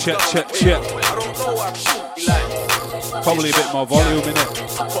 Check. I don't know why he like. Probably a bit more volume in it.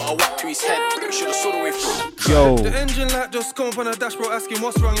 I put a whack to his head. Should have saw the way through. Yo. The engine light just come up on a dashboard asking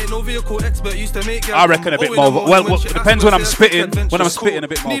what's wrong. Ain't no vehicle expert used to make. I reckon a bit more. Well, it depends when I'm spitting. When I'm spitting, a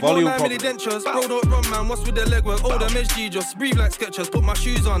bit more volume. Need dentures. Bro, don't run, man. What's with the legwork? Oh, the MSG just breathe like Skechers. Put my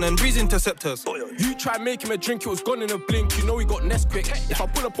shoes on and breeze interceptors. You try make him a drink, it was gone in a blink. You know he got Nesquik. If I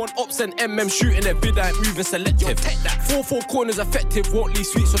pull up on ops and MM shooting a vid, I ain't moving selective. 4 corners effective, won't leave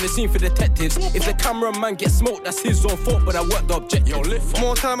sweets on the scene for detectives. If the cameraman gets smoked, that's his own fault, but I worked the objective. Yo, lift.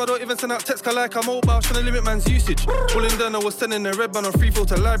 More time, I don't even send out text like I'm mobile. Trying to limit man's usage. Pulling down, I was sending a red man on free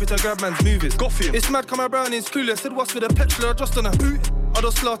filter library to grab man's movies. It's mad, come around in school. I said, what's with the petrol? I just on a boot. I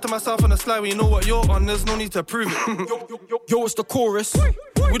just slaughter myself on the slide. When you know what you're on, there's no need to prove it. Yo, it's the chorus.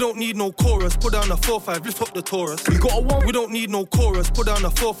 We don't need no chorus. Put down the 4-5, lift up the Taurus. We got a 1. We don't need no chorus. Put down the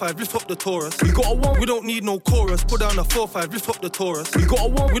 4-5, lift up the Taurus. We got a 1. We don't need no chorus. Put down the 4-5, lift up the Taurus. We got a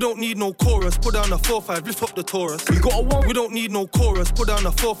 1. We don't need no chorus. Put down the 4-5, lift up the Taurus. We got a 1. We don't need no chorus. Put down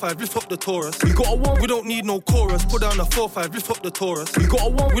the 4-5, lift up the Taurus. We got a 1. We don't need no chorus. Put down the 4-5, lift up the Taurus. We got a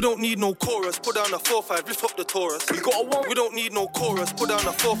 1. We don't need no chorus. Put down the 4-5, lift up the Taurus. We got a 1. We don't need no chorus. Put down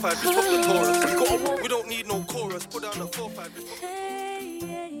the 4-5, lift up the Taurus. We got a 1. We don't need no chorus. Put down the 4-5, lift up the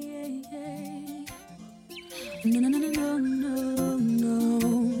Taurus. No.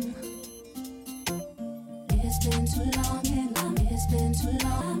 It's been too long and it's been too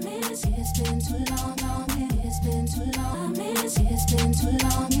long. It's been too long. It's been too long. It's been too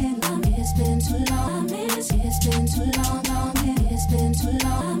long and it's been too long. It's been too long. It's been too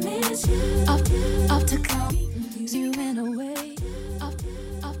long. Up to come, you went away.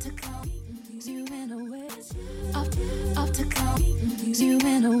 Up to come, you went away. Up to come, you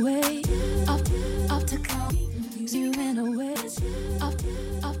went away. Up to come. You went away,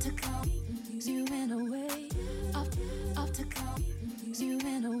 up to come. You went away, up to come. You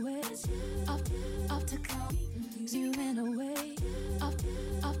went away, up to come. You went away,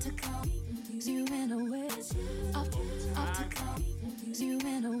 up to come. You went away, up to come. You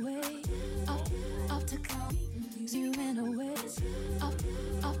went away, up to come. You went away,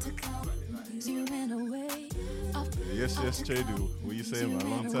 up to come. You went away. Yes, Chadu. What you saying, man?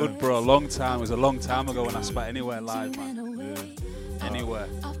 Long time. Good, bro. Long time. It was a long time ago when I spat anywhere live, man. Yeah. Anywhere.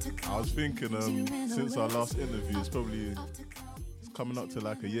 I was thinking, since our last interview, it's coming up to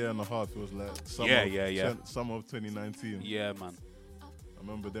like a year and a half. It was like summer of 2019. Yeah, man. I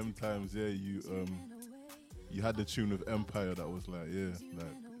remember them times. Yeah, you had the tune with Empire that was like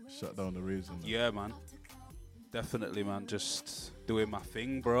shut down the raves and that. Yeah, man. Definitely, man. Just doing my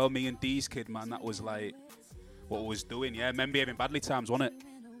thing, bro. Me and D's Kid, man. That was like what I was doing. Yeah, remember having Badly times, wasn't it?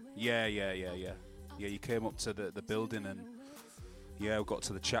 Yeah. Yeah, you came up to the building and we got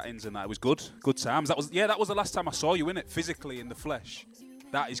to the chattings and that. It was good. Good times. That was the last time I saw you, innit? Physically in the flesh.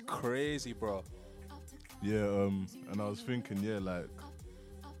 That is crazy, bro. Yeah, and I was thinking, like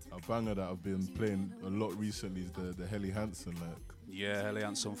a banger that I've been playing a lot recently is the Helly Hansen, like. Yeah, Helly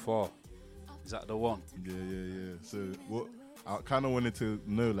Hansen 4. Is that the one? Yeah. So what I kind of wanted to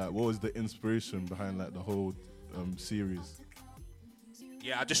know, like, what was the inspiration behind like the whole series?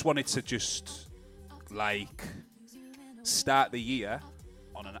 Yeah, I just wanted to start the year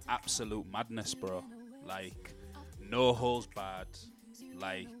on an absolute madness, bro. Like, no holes barred.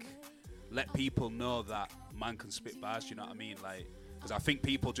 Like, let people know that man can spit bars. You know what I mean? Like, because I think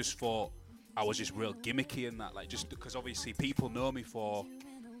people just thought I was just real gimmicky in that. Like, just because obviously people know me for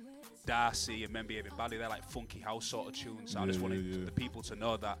Darcy and Men Behaving Badly, they're like funky house sort of tunes. So I just wanted the people to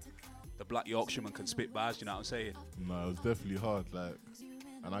know that the Black Yorkshireman can spit bars. You know what I'm saying? No, it was definitely hard. Like,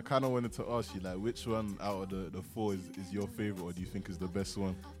 and I kind of wanted to ask you, like, which one out of the 4 is your favorite, or do you think is the best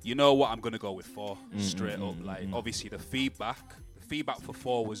one? You know what? I'm gonna go with 4 straight up. Like, obviously the feedback for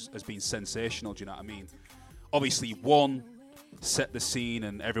 4 has been sensational. Do you know what I mean? Obviously 1 set the scene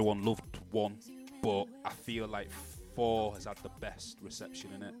and everyone loved 1, but I feel like 4 has had the best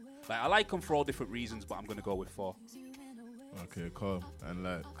reception in it. Like, I like them for all different reasons, but I'm gonna go with 4. Okay, calm. And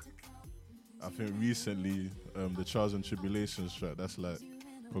like, I think recently the Trials and Tribulations track, that's like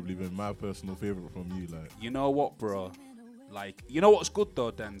probably been my personal favorite from you. Like, you know what, bro? Like, you know what's good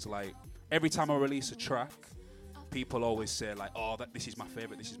though, Dens? Like, every time I release a track, people always say like, oh, this is my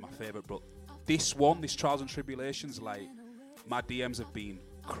favorite, this is my favorite. But this one, this Trials and Tribulations, like, my DMs have been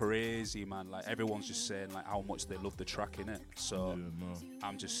crazy, man. Like everyone's just saying like how much they love the track in it. So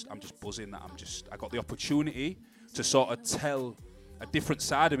I'm just buzzing that I got the opportunity to sort of tell a different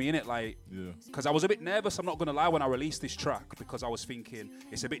side of me in it, like, because I was a bit nervous, I'm not gonna lie, when I released this track, because I was thinking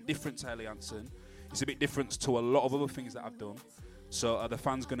it's a bit different to Ellie Hansen, it's a bit different to a lot of other things that I've done. So are the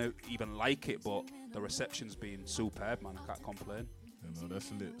fans gonna even like it? But the reception's been superb, man. I can't complain. You know,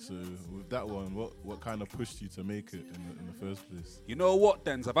 that's lit. So with that one, what kind of pushed you to make it in the first place? You know what,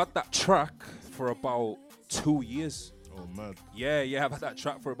 Denz? I've had that track for about 2 years. Oh, mad. Yeah, I've had that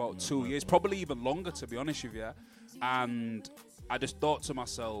track for about 2 years, probably even longer, to be honest with you. And I just thought to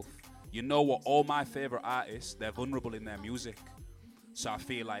myself, you know what, all my favourite artists, they're vulnerable in their music. So I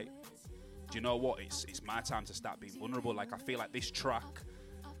feel like, do you know what, it's my time to start being vulnerable. Like, I feel like this track,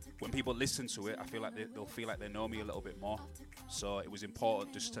 when people listen to it, I feel like they'll feel like they know me a little bit more. So it was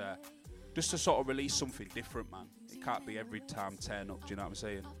important just to sort of release something different, man. It can't be every time turn up, do you know what I'm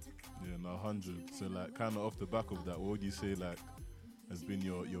saying? Yeah, no, 100. So, like, kind of off the back of that, what would you say, like, has been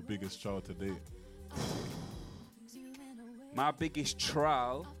your biggest trial to date? My biggest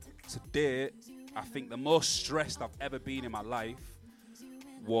trial to date, I think the most stressed I've ever been in my life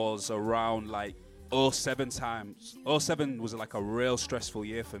was around like 07 times. 07 was like a real stressful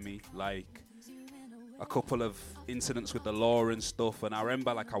year for me. Like a couple of incidents with the law and stuff. And I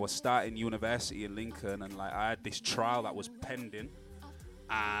remember like I was starting university in Lincoln and like I had this trial that was pending.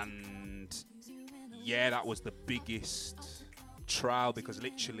 And yeah, that was the biggest trial because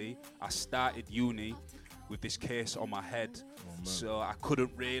literally I started uni with this case on my head, so I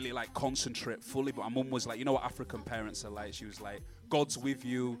couldn't really like concentrate fully. But my mum was like, you know what African parents are like. She was like, God's with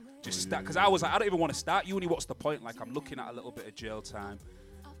you, just start. Because I was like, I don't even want to start uni. What's the point? Like, I'm looking at a little bit of jail time.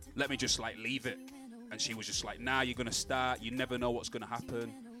 Let me just like leave it. And she was just like, nah, you're gonna start. You never know what's gonna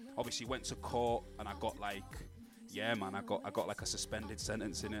happen. Obviously, went to court and I got like, yeah, man, I got like a suspended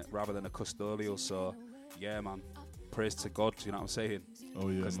sentence in it rather than a custodial. So, yeah, man. Praise to God, you know what I'm saying? Oh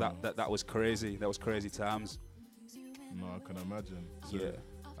yeah, because that was crazy. That was crazy times. No, I can imagine. So yeah,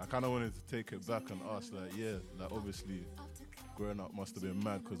 I kind of wanted to take it back and ask, like obviously, growing up must have been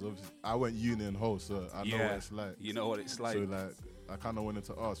mad because obviously I went uni in Hull, so I know what it's like. You know what it's like. So like, I kind of wanted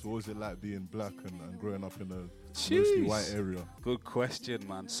to ask, what was it like being black and growing up in a mostly white area? Good question,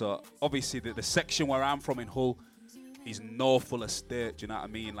 man. So obviously the section where I'm from in Hull is Norfolk Estate. Do you know what I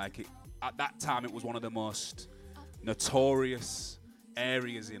mean? Like at that time, it was one of the most notorious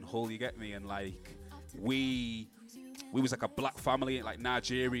areas in Hull, you get me? And like we was like a black family, like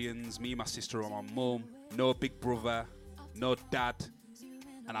Nigerians, me, my sister and my mum, no big brother, no dad,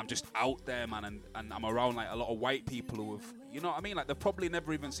 and I'm just out there, man, and I'm around like a lot of white people who have, you know what I mean, like they've probably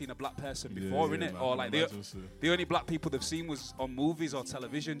never even seen a black person before, innit? Or like the only black people they've seen was on movies or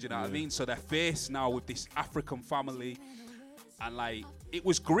television, do you know what I mean? So they're faced now with this African family. And like, it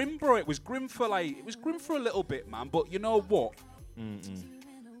was grim, bro. It was grim for a little bit, man. But you know what?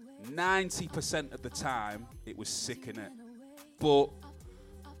 90% of the time, it was sick, innit? But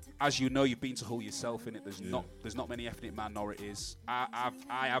as you know, you've been to Hull yourself, innit? There's not many ethnic minorities. I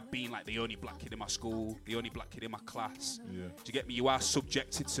have been like the only black kid in my school, the only black kid in my class. Yeah. Do you get me? You are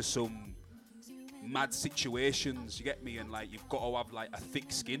subjected to some mad situations, you get me? And like, you've got to have like a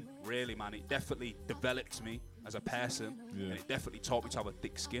thick skin, really, man. It definitely developed me as a person, and it definitely taught me to have a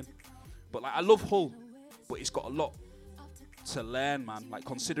thick skin. But like, I love Hull, but it's got a lot to learn, man. Like,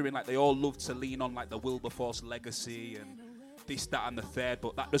 considering like they all love to lean on like the Wilberforce legacy and this, that, and the third,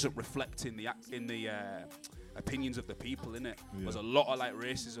 but that doesn't reflect in the opinions of the people, innit? There's a lot of like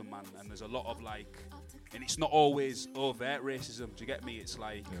racism, man, and there's a lot of like, and it's not always overt racism. Do you get me? It's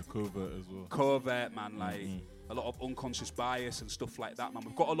like covert as well. Covert, man. Like a lot of unconscious bias and stuff like that, man.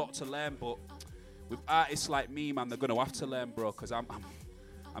 We've got a lot to learn, but with artists like me, man, they're gonna have to learn, bro. Because I'm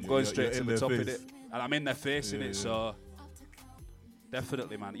going straight to the top of it, and I'm in their face in it. So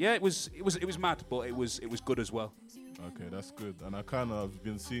definitely, man. Yeah, it was mad, but it was good as well. Okay, that's good. And I kind of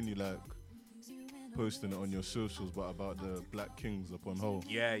been seeing you like posting it on your socials, but about the Black Kings up on Hull.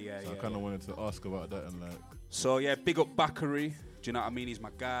 Yeah. So I kind of wanted to ask about that and like. So yeah, big up Bakary. Do you know what I mean? He's my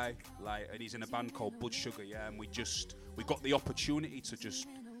guy. Like, and he's in a band called Bud Sugar. Yeah, and we got the opportunity to just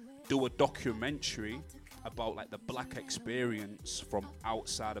do a documentary about like the black experience from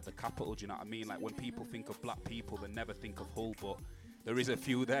outside of the capital. Do you know what I mean? Like, when people think of black people, they never think of Hull, but there is a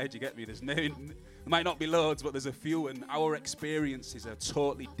few there. Do you get me? There might not be loads, but there's a few, and our experiences are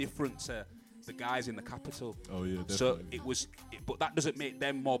totally different to the guys in the capital. Oh yeah, definitely. So but that doesn't make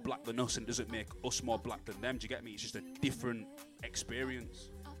them more black than us, and doesn't make us more black than them. Do you get me? It's just a different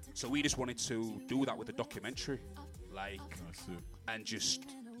experience. So we just wanted to do that with a documentary, like, and just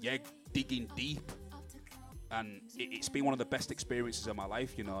digging deep and it's been one of the best experiences of my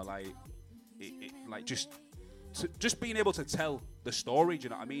life. You know, like like just being able to tell the story. Do you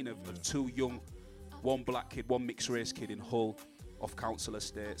know what I mean? Of two young, one black kid, one mixed race kid in Hull, off council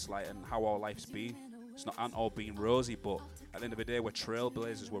estates, like, and how our life's been. It's not all being rosy, but at the end of the day, we're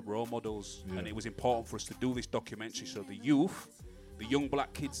trailblazers, we're role models, and it was important for us to do this documentary so the youth, the young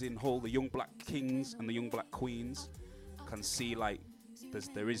black kids in Hull, the young black kings and the young black queens can see like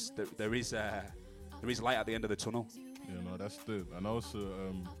there is light at the end of the tunnel. Yeah, no, that's dope. And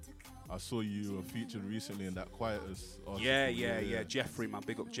also, I saw you were featured recently in that Quietus article. Yeah. Jeffrey, man,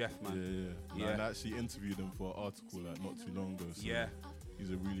 big up Jeff, man. Yeah. And I actually interviewed him for an article like not too long ago. So he's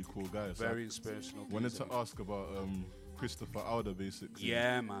a really cool guy. Very inspirational. Wanted to ask about Christopher Alder, basically.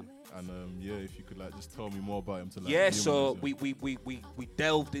 Yeah, man. And if you could like just tell me more about him. To, like, yeah, so we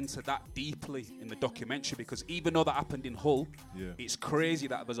delved into that deeply in the documentary, because even though that happened in Hull, it's crazy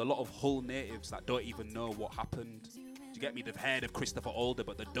that there's a lot of Hull natives that don't even know what happened. Do you get me? They've heard of Christopher Alder,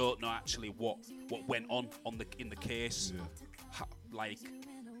 but they don't know actually what went on in the case. Yeah.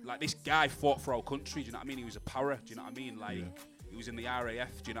 Like this guy fought for our country. Do you know what I mean? He was a para. Do you know what I mean? Like he was in the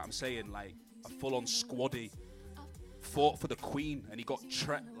RAF. Do you know what I'm saying? Like a full-on squaddy. Fought for the Queen, and he got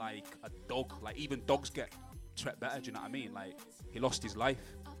treated like a dog. Like even dogs get treated better. Do you know what I mean? Like he lost his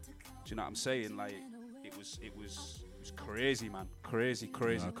life. Do you know what I'm saying? Like it was crazy, man. Crazy.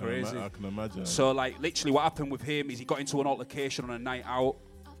 I can imagine. So like literally, what happened with him is he got into an altercation on a night out,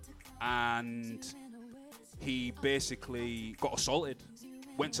 and he basically got assaulted.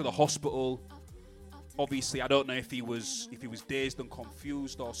 Went to the hospital. Obviously, I don't know if he was dazed and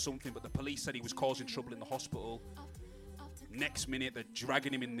confused or something, but the police said he was causing trouble in the hospital. Next minute, they're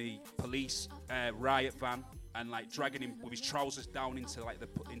dragging him in the police riot van and like dragging him with his trousers down into like the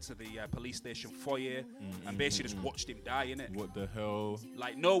police station foyer, and basically just watched him die, innit? What the hell?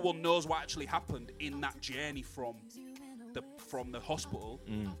 Like no one knows what actually happened in that journey from the hospital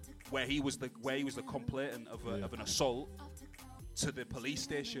where he was the complainant of an assault to the police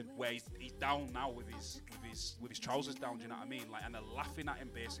station where he's down now with his trousers down. Do you know what I mean? Like, and they're laughing at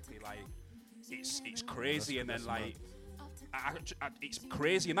him basically. Like it's crazy, and then like. It's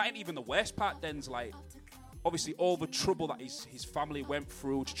crazy, and that ain't even the worst part. Den's like, obviously, all the trouble that his family went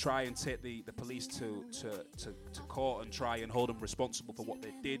through to try and take the police to court and try and hold them responsible for what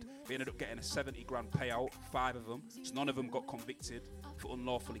they did. They ended up getting a 70 grand payout, 5 of them. So none of them got convicted for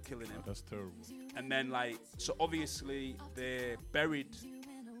unlawfully killing him. That's terrible. And then like, so obviously they buried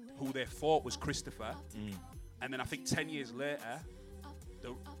who they thought was Christopher, and then I think 10 years later.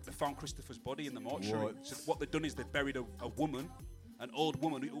 They found Christopher's body in the mortuary. So what they've done is they've buried a woman, an old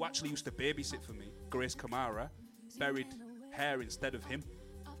woman who actually used to babysit for me, Grace Kamara, buried her instead of him.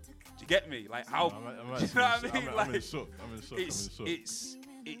 Do you get me? Like how? Do you know what I mean? I'm in shock.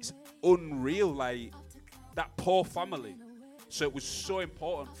 It's unreal. Like that poor family. So it was so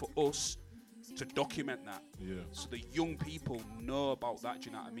important for us to document that. Yeah. So the young people know about that. Do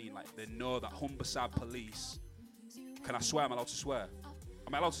you know what I mean? Like they know that Humberside police. Can I swear? Am I allowed to swear?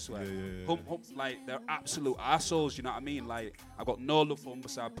 Am I allowed to swear? Yeah. Like they're absolute assholes. You know what I mean? Like I got no love for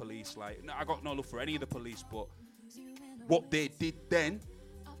Humberside police. Like I got no love for any of the police. But what they did then,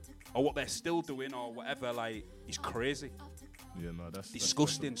 or what they're still doing, or whatever, like is crazy. Yeah, no, that's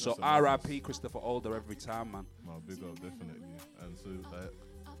disgusting. So R.I.P. Christopher Alder every time, man. No, big up, definitely. And so, like,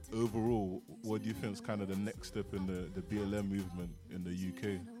 overall, what do you think is kind of the next step in the BLM movement in the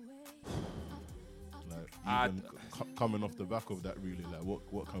UK? Like, even coming off the back of that, really, like,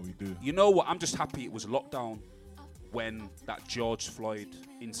 what can we do? You know what? I'm just happy it was lockdown when that George Floyd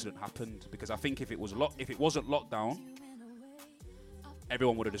incident happened, because I think if it wasn't lockdown,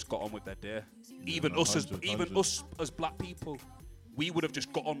 everyone would have just got on with their day. Yeah, even us as black people, we would have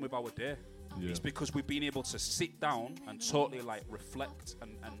just got on with our day. Yeah. It's because we've been able to sit down and totally like reflect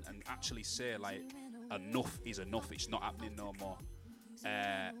and actually say like enough is enough. It's not happening no more.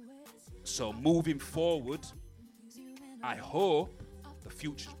 So moving forward, I hope the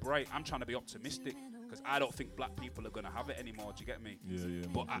future's bright. I'm trying to be optimistic because I don't think black people are going to have it anymore. Do you get me? Yeah.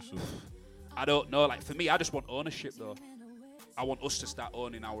 But I don't know. Like for me, I just want ownership though. I want us to start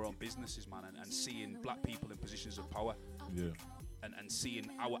owning our own businesses, man, and seeing black people in positions of power. Yeah. And seeing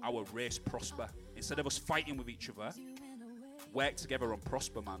our race prosper. Instead of us fighting with each other, work together and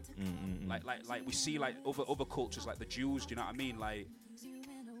prosper, man. Like we see like other cultures, like the Jews, do you know what I mean? Like,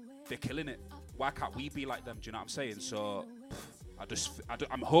 they're killing it. Why can't we be like them? Do you know what I'm saying? So,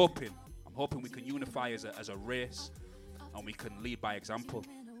 I'm hoping we can unify as a race, and we can lead by example.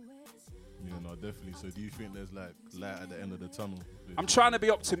 Yeah, no, definitely. So do you think there's like light at the end of the tunnel? I'm trying to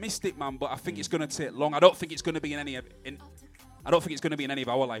be optimistic, man, but I think it's going to take long. I don't think it's going to be in any of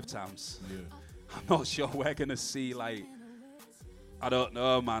our lifetimes. Yeah. I'm not sure we're gonna see like. I don't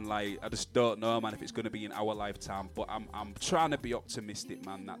know, man. Like, I just don't know, man, if it's going to be in our lifetime. But I'm trying to be optimistic,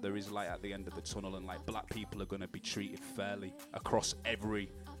 man, that there is light at the end of the tunnel, and like black people are going to be treated fairly across every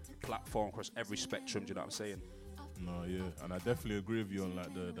platform, across every spectrum. Do you know what I'm saying? No, yeah, and I definitely agree with you on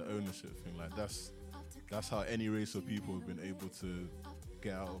like the ownership thing. Like that's how any race of people have been able to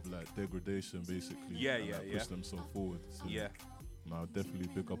get out of like degradation, basically. Yeah, and, yeah, like, yeah. push themselves forward. So, Yeah. No, I'll definitely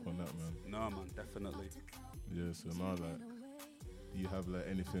pick up on that, man. No, man, definitely. Yeah, so now like. Do you have like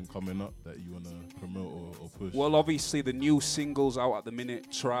anything coming up that you want to promote or push? Well, obviously the new single's out at the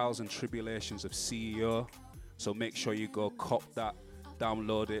minute, Trials and Tribulations of CEO. So make sure you go cop that,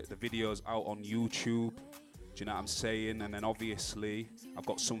 download it. The video's out on YouTube. Do you know what I'm saying? And then obviously I've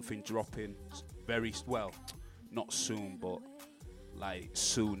got something dropping very, well, not soon, but like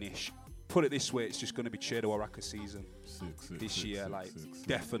soonish. Put it this way, it's just going to be Chedo Oraka season this year.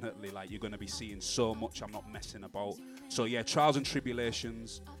 Definitely, like, you're going to be seeing so much. I'm not messing about. So yeah, Trials and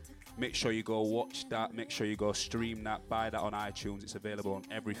Tribulations. Make sure you go watch that. Make sure you go stream that. Buy that on iTunes. It's available on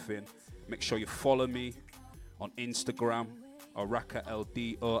everything. Make sure you follow me on Instagram, Oraka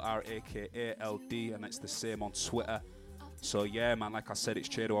LD, ORAKA LD, and it's the same on Twitter. So yeah, man, like I said, it's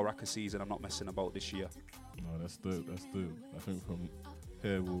Chedo Oraka season. I'm not messing about this year. No, that's dope. That's dope. I think from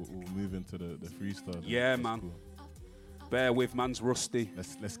here we'll move into the freestyle. Yeah, man. Cool. Bear with, man's rusty.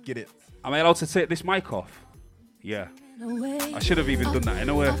 Let's get it. Am I allowed to take this mic off? Yeah. I should have even done that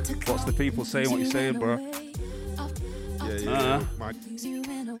anyway. What's the people saying? What you saying, bro? Yeah. Mike.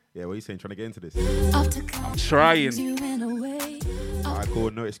 Yeah, what are you saying? Trying to get into this? I'm trying. Alright, cool.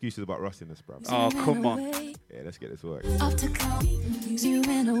 No excuses about rustiness, bro. Oh, come on. Yeah, let's get this work. Both,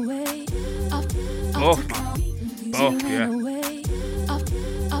 man. Both, yeah.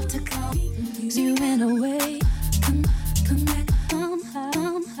 You ran away. Come back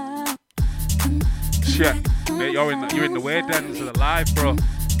somehow. Shit, mate, you're in the way then to the live, bro.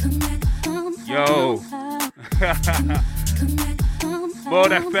 Yo.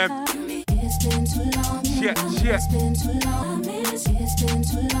 Mode FM. Shit.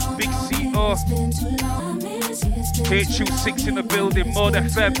 Big CO. HU6 in the building. Mode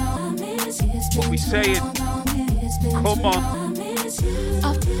FM. What we saying? Come on.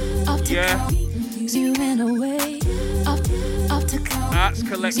 Yeah. You ran away. Arts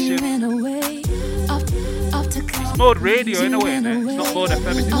Collection. It's Mode Radio in a way, innit? It's not Mode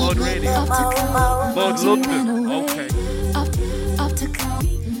FM, it's Mode Radio. Mode London. Okay.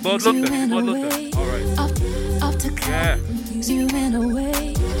 Mode London. It's Mode London. Alright. Yeah.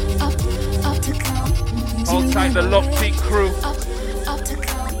 Hold tight, the Locked In crew.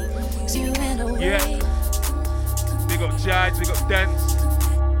 Yeah. We got Jides, we got Dance.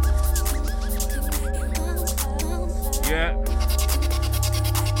 Yeah.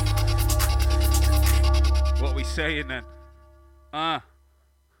 What are we saying then? I've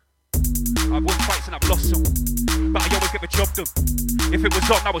won fights and I've lost some, but I always get the job done. If it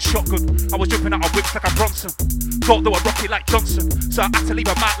was on, I was shotgun. I was jumping out of whips like a Bronson. Thought they were rocky like Johnson, so I had to leave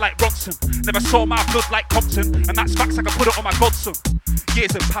a mark like Bronson. Never saw my blood like Compton, and that's facts, I can put it on my godson.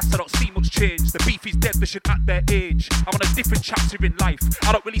 Years have passed, I don't see much change. The beef is dead, they should at their age. I'm on a different chapter in life.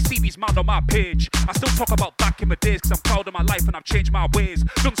 I don't really see these man on my page. I still talk about back in my days, cause I'm proud of my life and I've changed my ways.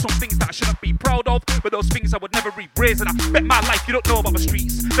 Done some things that I shouldn't be proud of, but those things I would never re-raise. And I bet my life you don't know about the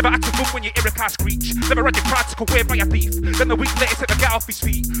streets. Never had to run when you hear a car screech. Never had your practical way by your beef. Then the week later, set the get off his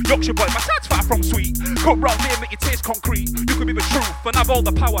feet. Yorkshire boy, my side's far from sweet. Come round here, make your taste concrete. You can be the truth and have all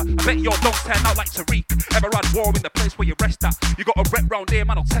the power. I bet your dogs turn out like Tariq. Ever had war in the place where you rest at? You got a rep round here,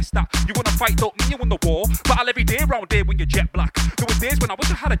 man, I'll test that. You wanna fight, don't mean you won the war. Battle every day round here when you're jet black. There were days when I wish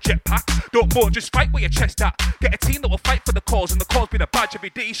I had a jetpack. Don't more, just fight where your chest at. Get a team that will fight for the cause, and the cause be the badge every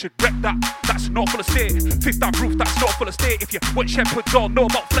day. You should rep that. That's not full of state. Fifth that roof, that's not full of state. If you went Shepherd's or know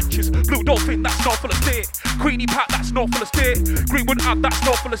about Fletchers, Blue Dolphin, that's not full of state. Queenie Park, that's not full of state. Greenwood Ave, that's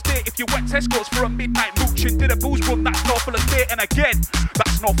not full of state. If you went Tesco's for a midnight mooch and did a booze run, that's not full of state. And again,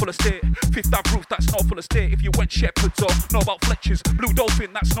 that's not full of state. Fifth that roof, that's not full of state. If you went Shepherd's or know about Fletchers, Blue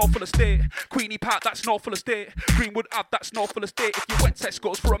Dolphin, that's not full of state. Queenie Park, that's not full of state. Greenwood Ave, that's not full of state. If you went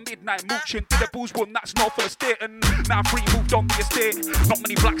Tesco's for a midnight mooch and did a booze run, that's not full of state. And now I'm free, moved on the estate. Not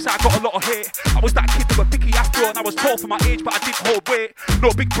many blacks, I got a lot of hate. I was that kid with a picky afro and I was tall for my age, but I didn't hold weight.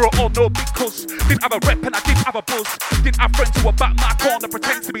 No big bro or no big cuss. Didn't have a rep and I didn't have a buzz. Didn't have friends who were back my corner,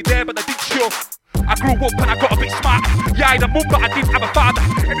 pretend to be there, but they didn't show. I grew up and I got a bit smart. Yeah, I had a mum, but I didn't have a father.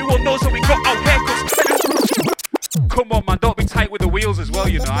 Everyone knows that we got our haircuts. Come on, man, don't be tight with the wheels as well,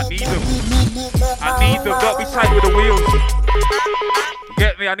 you know. I need them. I need them, don't be tight with the wheels.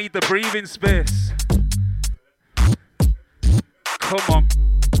 Get me, I need the breathing space. Come on.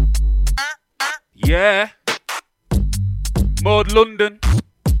 Yeah. Mode London.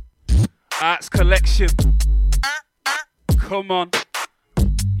 Arts Collection. Come on.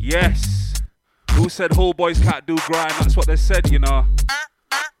 Yes. Who said whole boys can't do grime? That's what they said, you know.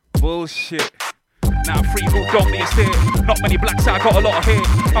 Bullshit. Now free who don't need stay. Not many blacks, I got a lot of hate.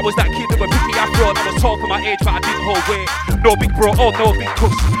 I was that kid that would pick me afro and I was tall for my age, but I didn't hold weight. No big bro, oh no big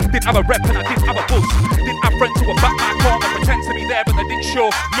cuss. Didn't have a rep and I didn't have a buzz. Didn't have friends who were back my corner, pretend to be there but they didn't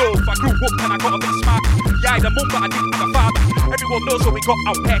show love. I grew up and I got a bit smart. Yeah, I had a mum but I didn't have a father. Everyone knows where we got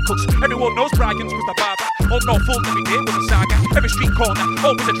our haircuts. Everyone knows Brian's was the barber. Oh no, full every day was a saga. Every street corner,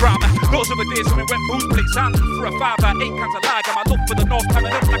 always a drama. Those were the days when we went booze, but it's on for a father. 8 cans of lager, my love for the North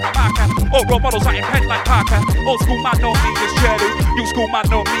permanent like a marker. All role models I pen like Parker. Old school man know me as Cheru. New school man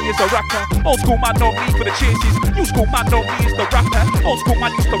know me as a rapper. Old school man know me for the chases. New school man know me as the rapper. Old school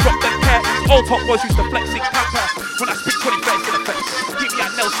man used to rock them curtains. Old top boys used to flex in papa. When I spit 20 face in the face. Meet me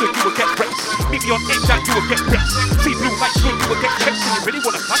at Nelson, you will get reps. Meet me on Injack, you will get reps. See blue lights good, you will get checks. And you really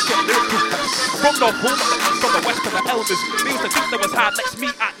want to catch it, lyrical facts. From North Hall, from the east, from the west, from the elders. They used to think there was hard, let's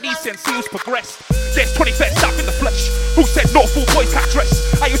meet at Nice and Seals progressed. There's 20 fed staff in the flesh. Who said no full boys can't dress?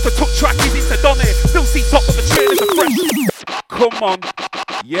 I used to tuck trackies into Donny. Still see top of the trainers are fresh. Come on.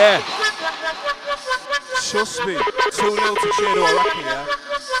 Yeah. Trust me. 2-0 to Chedo Araka, yeah?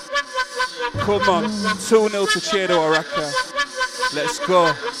 Come on. 2-0 to Chedo Araka. Let's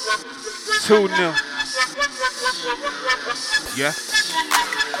go. 2-0. Yeah.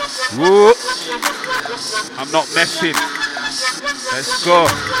 Whoa. I'm not messing. Let's go.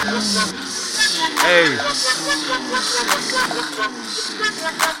 Hey.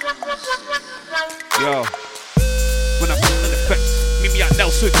 Yo. When I'm in the fence, meet me at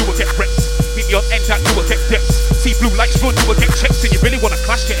Nelson, you will get wrecked. Meet me on Endac, you will get depths. See blue lights run, you will get checks. And you really wanna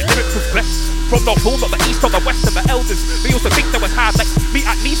clash, getting lyrical flex. From North Hall, not the east, on the west, and the elders. They used to think there was hard legs. Meet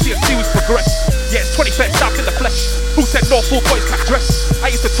at Nice and see who's progressed. Yeah, it's 20 fed staff in the flesh. Who said North Hall boys can't dress? I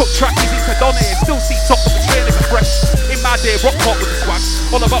used to tuck trackies into Donny and still see top of the trainers are fresh. In my day, rock pop with the swag.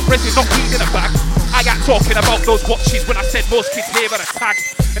 All about resin, not weed in a bag. I got talking about those watches when I said most kids here are a tag.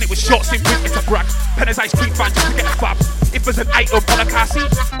 And it was shorts in winter to brag. Penner's ice cream fan just to get a fab. If there's an item on a car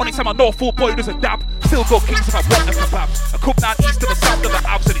seat, only time I know full boy does a dab. Still go kings if I want a kebab. A cup down east to the south of the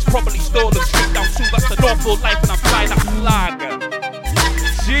Alps and it's probably stolen straight down to that's the Northfield life and I'm flying that flag.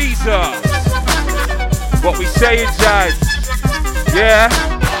 Jesus. What we saying, Jazz? Yeah.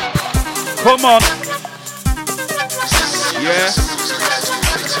 Come on. Yeah.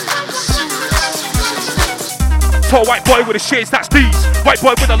 Tall white boy with the shades, that's these. White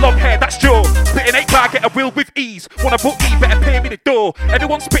boy with the long hair, that's Joe. Spitting 8 bar, get a wheel with ease. Wanna book me, better pay me the door.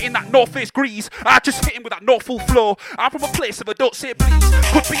 Everyone spitting that North Face grease. I just hit him with that North full flow. I'm from a place if I don't say please.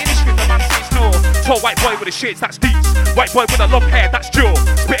 Could be an issue if the man says no. Tall white boy with the shades, that's these. White boy with the long hair, that's Joe.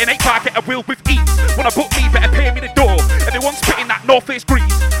 Spitting 8 bar, get a wheel with ease. Wanna book me, better pay me the door. Everyone spitting that North Face grease.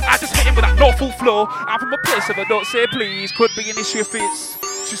 I just hit him with that North full flow. I'm from a place if I don't say please. Could be an issue if it's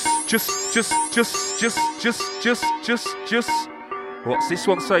just. What's this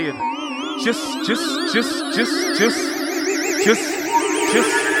one saying? Just.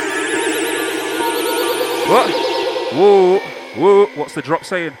 What? Whoa. What's the drop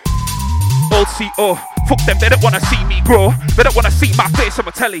saying? Old CO. Fuck them, they don't wanna see me grow. They don't wanna see my face on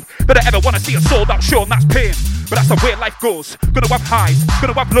my telly. They don't ever wanna see a sold out show and that's pain. But that's the way life goes. Gonna have highs,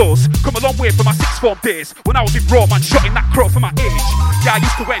 gonna have lows. Come a long way from my 6th form days. When I was with raw man, shotting that crow for my age. Yeah, I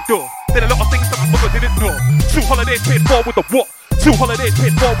used to wear dough. Did a lot of things that my mother didn't know. 2 holidays paid for with the what? 2 holidays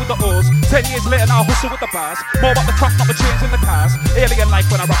paid for with the O's. 10 years later now I hustle with the bars. More about the craft, not the chains in the cars. Alien life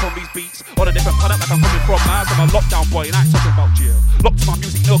when I rap on these beats. On a different planet like I'm coming from Mars. I'm a lockdown boy and I ain't talking about jail. Locked to my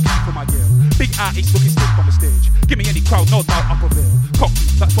music, no key for my girl. Big artist looking stiff on the stage. Give me any crowd, no doubt I'll prevail. Cocky,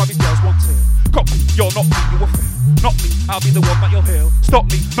 that's why these girls want tail. Cocky, you're not me, you a fail. Not me, I'll be the one that you'll hail. Stop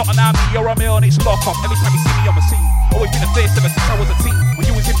me, not an army or a mill and it's lock up. Every time you see me on the scene. Always been a face ever since I was a teen. When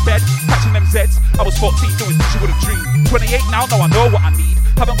you was in bed, catching them Zeds. I was 14 doing things you would have dreamed. 28 now I know what I need.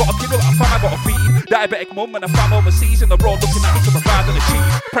 Haven't got a kid or a fam I got to feed. Diabetic mum and a fam overseas in the road looking at me to provide and achieve.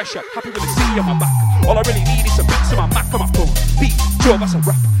 Pressure, happy with the city on my back. All I really need is some beats on my Mac on my phone. Beat, Joe, that's a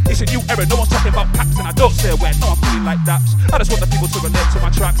rap. It's a new era, no one's talking about caps and I don't say a word, no I'm feeling like daps. I just want the people to relate to my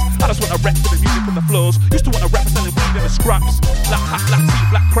tracks. I just want to rep to the music and the flows. Used to want to rap selling weed in the scraps. Black hat, black tea,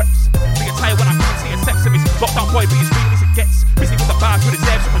 black crepes. Be a tired when I'm coming to your sex and it's lockdown boy, be as real as it gets. Busy with the bars, with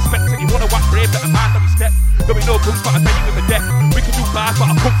deserves some respect. And you wanna wax brave, let a man that we step. There'll be no guns, but I tell you with the death. We can do bars, but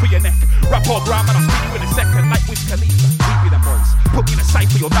I'll come for your neck. Rap or gram and I'll spin you in a second like Wiz Khalifa. We be them boys. Put me in a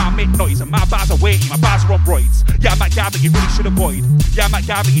cypher, you'll now make noise. And my bars are weighty, my bars are on roids. Yeah, I'm that guy that you really should avoid. Yeah, I'm that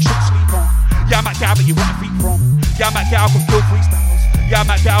guy that you should sleep on. Yeah, I'm that guy that you want to feed from. Yeah, I'm that guy who can kill freestyles. Yeah, I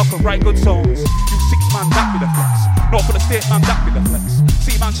might get alcohol, write good songs. You 6 man, that be the flex. Not for the state, man, that be the flex.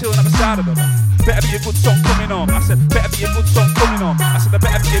 See man chilling at the side of the road. Better be a good song coming on. I said, better be a good song coming on. I said, there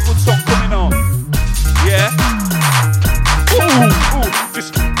better be a good song coming on. Yeah. Ooh,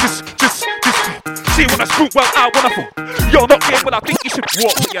 just. See when I spook, well, I wanna fall. You're not game, but I think you should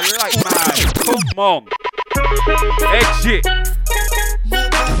walk with your light, man. Come on. Edge it.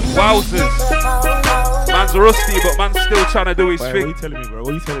 Wowzers. Man's rusty, but man's still trying to do his thing. What are you telling me, bro? What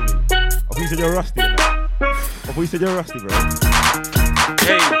are you telling me? I thought you said you're rusty, man. I thought you said you're rusty, bro.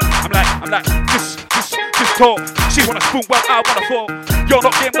 Hey, I'm like, just talk. She wanna spoon, well, I wanna fall. You're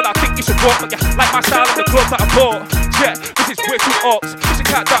not game, but I think you should walk. But yeah, like my style in the club that I bought. Yeah, this is way too ops. If she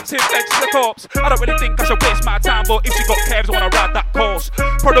can't dance in legs to the corpse, I don't really think I should waste my time. But if she got cares, I wanna ride that course.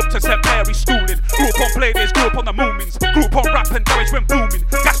 Product of St. Mary's schooling. Grew up on Playdays, grew up on the Moomins. Grew up on rap and garage when blooming.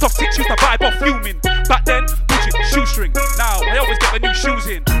 Gassed off tits, used to vibe off fuming. Back then, budget, shoestring. Now, I always get the new shoes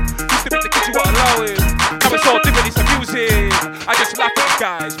in. Used to make the kids you want allowing. Now it's all different, it's amusing. I just laugh at these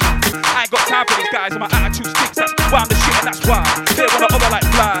guys. I ain't got time for these guys, and my attitude stinks. That's why I'm the shit, and that's why they wanna other like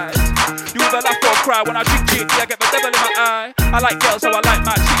flies. You either laugh or cry when I drink gin. Yeah, I get the devil in my eye. I like girls, so I like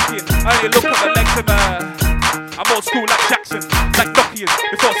my cheeking. I only look at the legs of I'm old school like Jackson, like Nokia's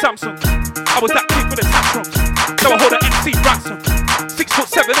before Samsung. I was that kid with the tantrums. Now I hold an MC ransom.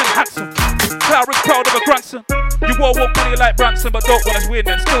 6'7" and handsome. Clara is proud of a grandson. You all want money like Branson, but don't want us win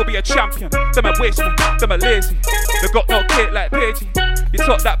and still be a champion. Them a waste man, them a lazy. They got no cake like Pagey. You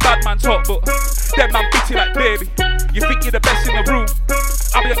talk that bad man talk, but them man bitty like baby. You think you're the best in the room?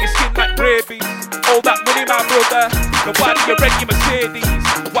 I'll be on your skin like rabies. All that money, my brother. But why do you rent your Mercedes?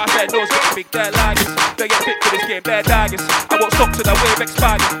 Why their nose get big, their liars? They get fit for this game, they're daggers. I won't stop till the wave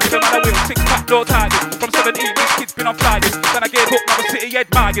expires. Give a man a wheel, 6-pack, no tigers. From 17, these kids been on flyers. Then I gave up, now the city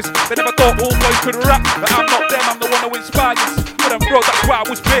admires. They never thought all boys could rap, but I'm not them, I'm the one who inspires. For them bro, that's why I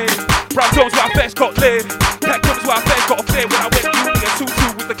was paid. Brown Jones where I first got laid. Black Jones where I first got a fade. When I went uni and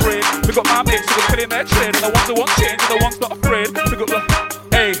 2-2 with the grade. We got my mates who were filling their trade. And the ones who want change and the ones not afraid. We got the,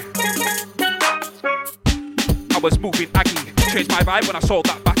 hey. I was moving aggy. Changed my vibe when I saw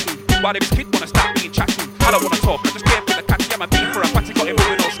that batty. Why did this kid wanna start being chatty? I don't wanna talk, I just came for the catty. I'm a beat for a fatty, got him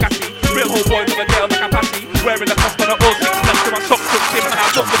moving all scatty. Real whole boy with a girl like a patty. Wearing the cost on a 06 left to my socks took him and I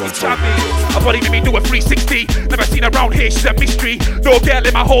just looking shabby. A body made me do a 360. Never seen around here, she's a mystery. No girl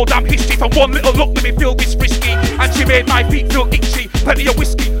in my whole damn history. From one little look made me feel this risky. And she made my feet feel itchy. Plenty of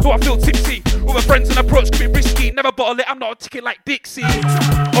whiskey, though I feel tipsy. With my friends and approach could be risky. Never bottle it, I'm not a ticket like Dixie.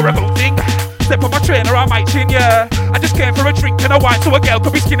 Or a gold thing. Step on my trainer, I might chin, yeah. I just came for a drink and a wine, so a girl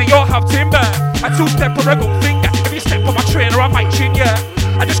could be skinny or have timber. I 2-step or a gold finger. If you step on my trainer, I might chin, yeah.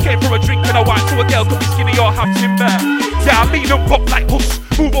 I just came for a drink and a wine, so a girl could be skinny or have timber. Yeah, I lean and pop like puss.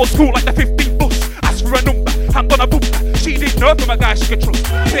 Move old school like the 15 bus. Ask for a number, hand on a book. She didn't know from a guy she could trust.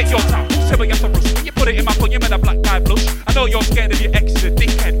 Take your time, say what you have to rush. When you put it in my phone, you made a black guy blush. I know you're scared of your ex, a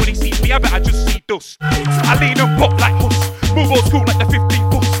dickhead. When he sees me, I bet I just see dust. I lean and pop like puss. Move old school like the 15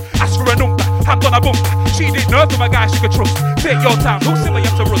 bus. Ask for a number, hand on a bumper. She didn't know from a guy she could trust. Take your time, don't say what you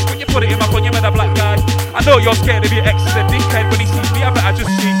have to rush. When you put it in my phone, you made a black guy. I know you're scared of your ex, a dickhead. When he sees me, I bet I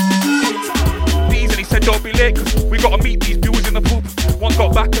just see. These and he said don't be late, cause we gotta meet these viewers in the pub. One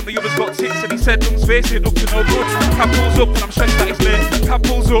got back and the others got tits, and he said don't face it, up to no good. Cab pulls up and I'm stressed that it's late. Cab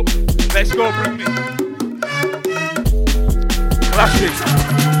pulls up, let's go bring me. Classic.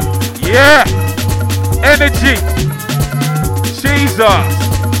 Yeah! Energy! Jesus!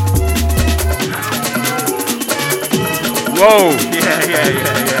 Whoa!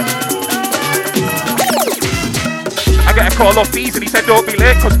 Yeah. I get a call off these and he said don't be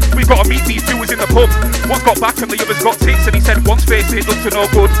late cause we gotta meet these viewers in the pub. One got back and the others got tits and he said one's face it looks to no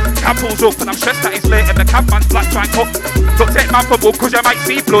good. Cab pulls up and I'm stressed that it's late and the cabman's black drank up. Don't take man for mug cause you might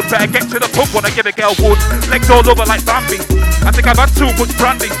see blood. Better get to the pub when I give a girl wood. Legs all over like Bambi. I think I've had too much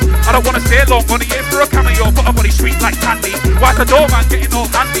brandy. I don't wanna stay long, money in for a cameo, but I'm money sweet like candy. Why's the doorman getting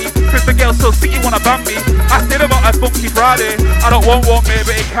all handy? Cause the girls still see you wanna ban me. I still about a funky Friday. I don't want one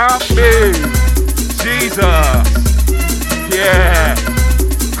maybe it can be. Jesus. Yeah,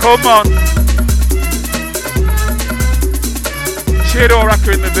 come on. Shadow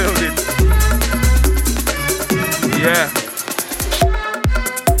Rocker in the building. Yeah.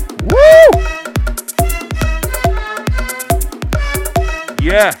 Woo!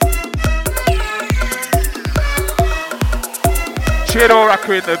 Yeah. Shadow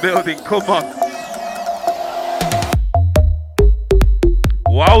Rocker in the building, come on.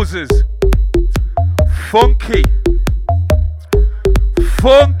 Wowzers. Funky.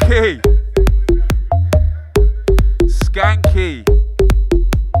 Funky, skanky,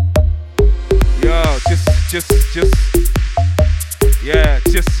 yo, just Yeah,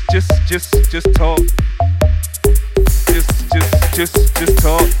 just talk. Just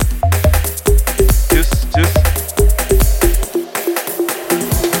talk. Just.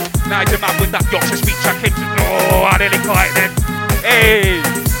 Now you're man with that Yorkshire speech I came to know. I nearly caught it then. Hey,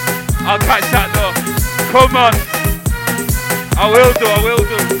 I'll catch that though. Come on. I will do.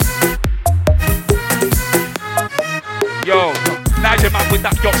 Yo, now you're man with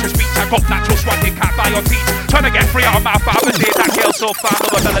that Yorkshire speech. I got natural swag, you can't buy or teach. Trying to get free out of my father, did that girl so far,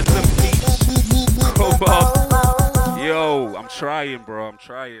 but I let them teach. Come on. Yo, I'm trying, bro. I'm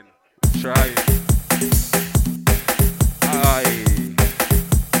trying. Aye.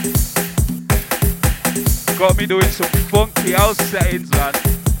 Got me doing some funky house settings, man.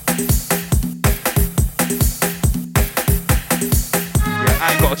 Yeah,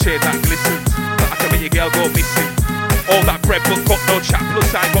 I ain't got a chain that glistens, but I can make your girl go missing. All that bread but got no chat,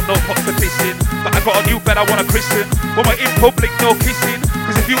 plus I ain't got no pots for pissing. But I got a new bed I wanna christen. When we're in public, no kissing.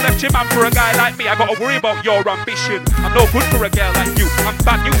 Cause if you left your man for a guy like me, I gotta worry about your ambition. I'm no good for a girl like you. I'm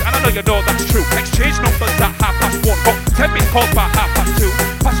bad news and I know you know that's true. Exchange numbers at 1:30. Got 10 minutes calls by 2:30.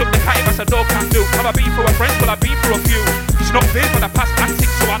 Pass up the kite as I know can do. Have I been for a friend? Well, I've been for a few. She's not paid for the past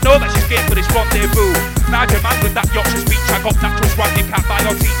antics, so I know that she's game for this rendezvous. Now your man with that Yorkshire speech, I got natural swag, you can't buy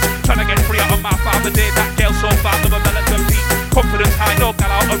or teach. Trying to get free out of my father day, that girl so far, never melon them beat. Confidence high, no gal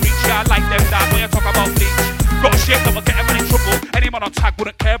out of reach, yeah, I like them down when you talk about bleach. Got a shape that will get everyone in trouble, any man on tag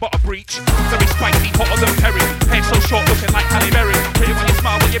wouldn't care about a breach. Very spicy, hotter than Perry, hair so short looking like Halle Berry. Pretty when you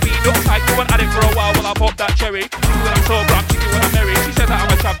smile when you're being uptight, you won't had it for a while, well I bought that cherry. She when I'm sober, I'm cheeky when I'm merry. She said that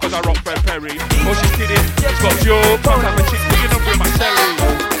I'm a chap cause I rock Fred Perry. Oh she's kidding, she's got jokes, I'll have a chick with your number in my celly.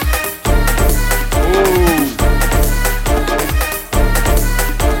 Ooh.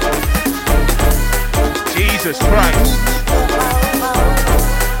 Jesus Christ.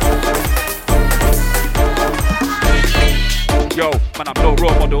 Yo, man, I'm no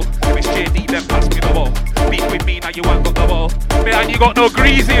role model. If it's JD, then pass me the ball. Beat with me, now you ain't got the ball. Man, you got no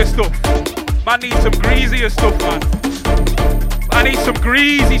greasier stuff. Man, need some greasier stuff, man. I need some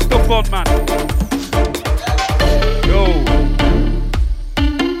greasy stuff on, man. Yo.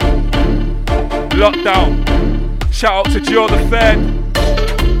 Lockdown. Shout out to Joe the Fed.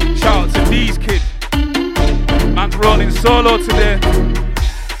 Shout out to these kids. Man's rolling solo today.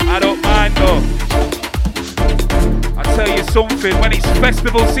 I don't mind though. I tell you something, when it's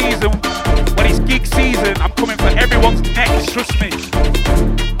festival season, when it's gig season, I'm coming for everyone's necks, trust me.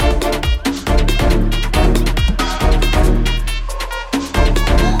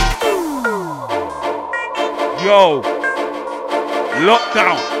 Yo,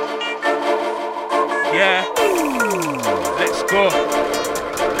 lockdown. Yeah, let's go.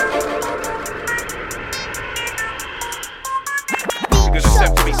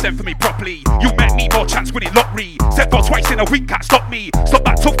 Send for me properly. You met me, more chance winning lottery. Said but twice in a week, can't stop me. Stop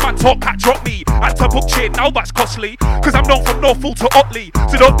that tough man talk, can't drop me. And to book chain, now that's costly. Cause I'm known from no fool to Otley.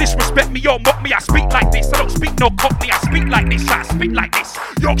 So don't disrespect me or mock me. I speak like this, I don't speak no cockney. I speak like this, I speak like this.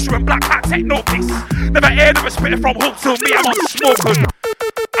 Yorkshire and black hat, take no piss. Never heard of a spitter from Hull till me, I'm on smoke.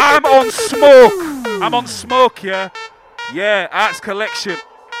 I'm on smoke. I'm on smoke, yeah. Yeah, Arts Collection.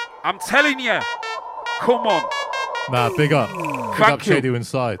 I'm telling you. Come on. Nah, big up. Big up Shady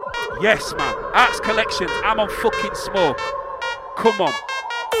Inside. Yes, man. Arts Collections. I'm on fucking smoke. Come on.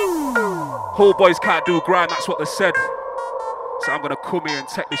 Whole boys can't do grime, that's what they said. So I'm gonna come here and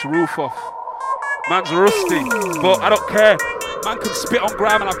take this roof off. Man's rusty, but I don't care. Man can spit on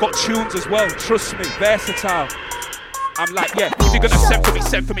grime and I've got tunes as well. Trust me, versatile. I'm like, yeah, if you're gonna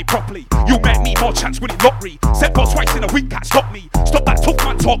send for me properly. You met me, more chance winning lottery. Said but twice in a week, can't stop me. Stop that tough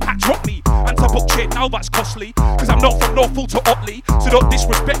man talk, can't drop me. And to book chain, now that's costly. Cause I'm not from no fool to Otley. So don't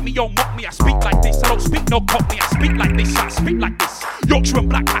disrespect me or mock me. I speak like this, I don't speak no cockney. I speak like this, I speak like this. Yorkshire and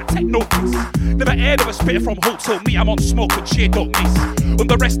black hat, take no piss. Never heard of a spitter from Hull till me, I'm on smoke and shade don't miss.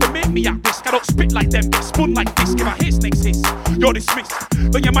 Underestimate me at risk, I don't spit like them, get spun like this. Give a hiss, next hiss, you're dismissed.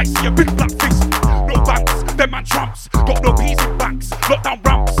 Then you might see a big black fist. No banks, them man tramps. Got no peas in banks, lockdown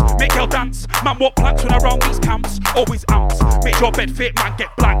ramps. Make girl dance, man walk plants when around these camps. Always amps, make your bed fit, man get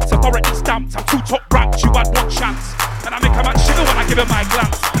blanked. Authority stamped, I'm too top ranked, you had one chance. And I make a man shiver when I give him my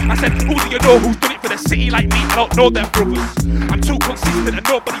glance. I said, who do you know who's done it for the city like me? I don't know them brothers. I'm too consistent and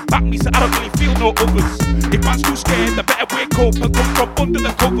nobody back me, so I don't really feel no others. If man's too scared, they better wake up and come from under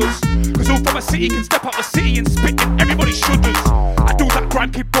the covers. Cause who from a city can step out the city and spit in everybody shudders. I do that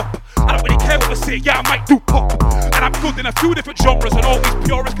grime keep up. I don't really care what they say, yeah I might do pop. And I'm good in a few different genres and all these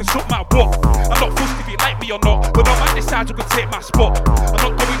purists can suck my butt. I'm not fussed if you like me or not, but no man decides who can take my spot. I'm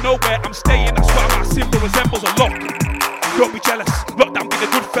not going nowhere, I'm staying, that's why my symbol resembles a lock. Don't be jealous, lockdown be the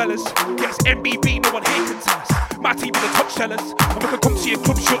good fellas. Yes, MBB, no one here can tell us. My team are the top sellers. And we can come to your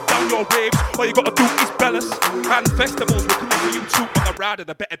club, shut down your raves. All you gotta do is bellas. And festivals will come for you too. On the rider,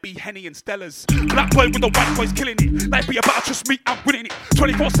 there better be Henny and Stellas. Black boy with the white boys killing it. Life be about, trust me, I'm winning it.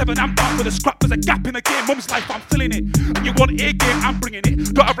 24/7, I'm down for the scrap. There's a gap in the game, mum's life, I'm filling it. And you want a game, I'm bringing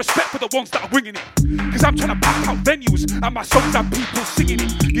it. Don't have respect for the ones that are winging it. Cause I'm trying to pack out venues. And my songs have people singing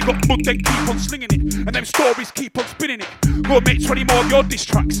it. You got mud, then keep on slinging it. And them stories keep on spinning it. Go make 20 more of your diss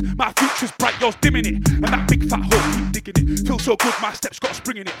tracks. My future's bright, yours dimming it. And that big fat hole keep digging it. Feel so good, my steps got a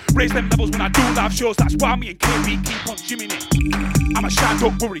spring in it. Raise them levels when I do live shows. That's why me and KB keep on gymming it. I'm a shine,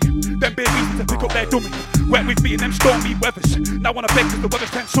 don't worry. Them babies need to pick up their dummy. Wet with me in them stormy weathers. Now wanna beg cause the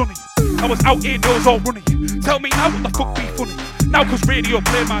weather's turned sunny. I was out here, nose all running. Tell me now what the fuck be funny. Now cause radio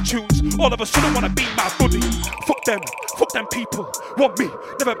play my tunes. All of a sudden wanna be my buddy. Fuck them people. Want me,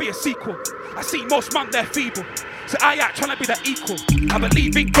 never be a sequel. I see most man, they're feeble. So I ain't trying to be the equal. I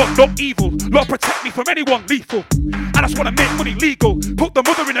believe in God, not evil. Lord protect me from anyone lethal. I just wanna make money legal. Put the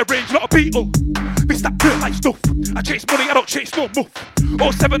mother in a range, not a beetle. This that real life stuff. I chase money, I don't chase no muff.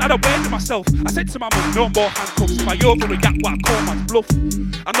 07, I had a word to myself. I said to my mum, no more handcuffs. If I overreact what I call my bluff.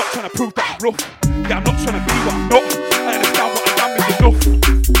 I'm not trying to prove that I'm rough. Yeah, I'm not trying to be what I'm not. I understand what I am is enough.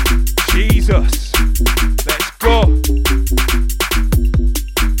 Jesus, let's go.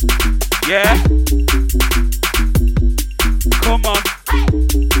 Yeah. Come on.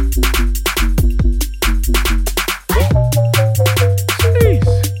 Jeez.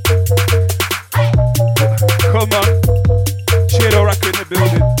 Come on. Shadow Rack in the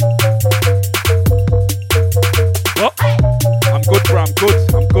building. What? I'm good, bro.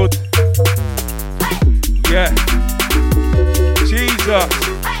 I'm good. Yeah. Jesus.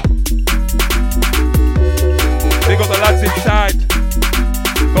 They got the lads inside.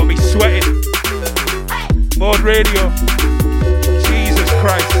 Got me sweating. Mode Radio. Jesus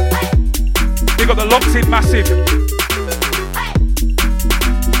Christ. They got the locks in massive.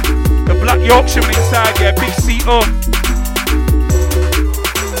 The Black Yorkshireman inside, yeah, big CO.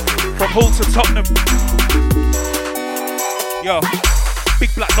 From Hull to Tottenham. Yo,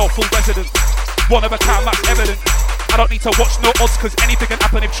 big black Norfolk resident. One of a kind, that's evident. I don't need to watch no odds, cause anything can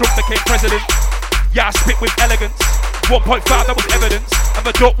happen if Trump became president. Yeah, I spit with elegance. 1.5, that was evidence. And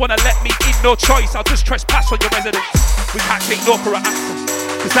they don't wanna let me in, no choice. I'll just trespass on your residence. We can't take no for an answer,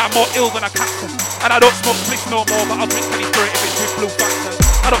 cause I'm more ill than a cancer. And I don't smoke spliffs no more, but I'll drink any spirit if it's with blue factor.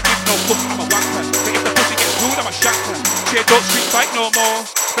 I don't give no fuck, I'm a wanker. But if the pussy gets rude, I'm a shanker. Cheer don't street fight no more,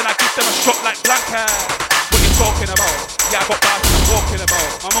 then I give them a shot like Blanca. What you talking about? Yeah, I got bars I'm walking about.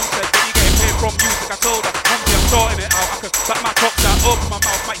 My mum said, when you getting paid from music, I told her, Mumsy, I'm sorting it out. I could back my cocks out, open my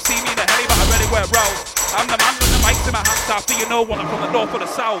mouth. Might see me in the heli, but I really wear rouse. I'm the man with the mics in my hands, I feel you know one, I'm from the north or the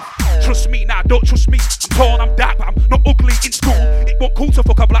south. Trust me, nah, don't trust me. I'm tall, I'm dark, but I'm not ugly in school. It won't cool to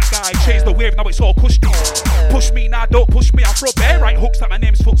fuck a black guy. Change the wave, now it's all cushy. Push me, nah, don't push me. I throw bare right hooks like my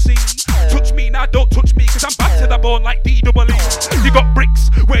name's Footsie. Touch me, nah, don't touch me, cause I'm back to the bone like D-double-E. You got bricks,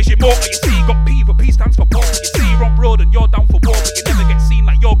 where's your motor? You see, you got P, but P stands for Paul. You see, you're on road and you're down for war, but you never get seen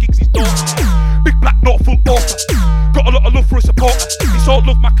like your gigs is daughter. Big black Norfolk author. Got a lot of love for a supporter. It's all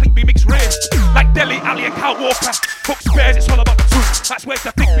love, my clique be mixed race. Like Deli, Ali and Cal Walker. Fuck spares, it's all about the truth. That's where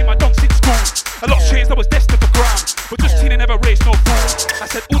to think me, my dunks in school. A lot changed, I was destined for crime. But just Tina never raised no fool. I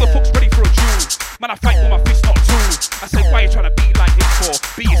said, who the fuck's ready for a duel? Man, I fight with my fist, not a tool. I said, why you trying to be like him for?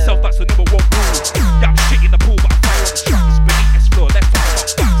 Be yourself, that's the number one rule. Yeah, I'm shit in the pool, but I fire on the tracks. Beneath floor, let's talk about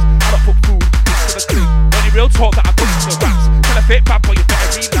facts. I don't put food into the clip. Only real talk that I put into the raps. Tell a fake bad boy, you better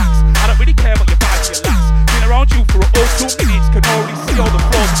relax. I don't really care what you buy for your laps. Been around you for all 2 minutes, can already see all the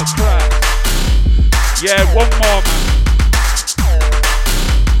flaws in the crowd. Yeah, one more, man.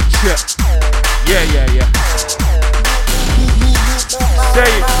 Yeah. Say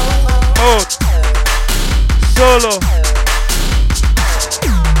it. Mode. Solo.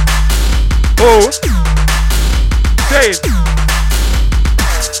 Oh. Say it.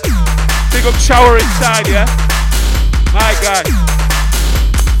 Big up shower inside, yeah? My guy.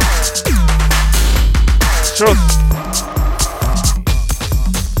 Trust.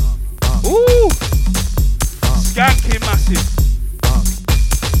 Ooh. Skanky massive.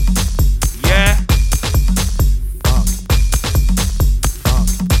 Yeah.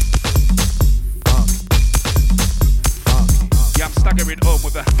 Yeah, I'm staggering home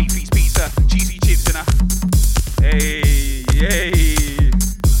with a beef pizza, cheesy chips and a hey.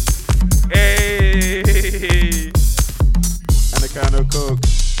 And a can of Coke.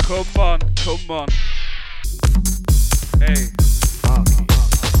 Come on. Hey.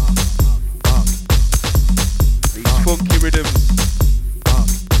 These funky rhythms.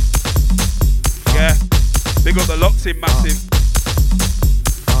 Yeah. They got the locks in massive.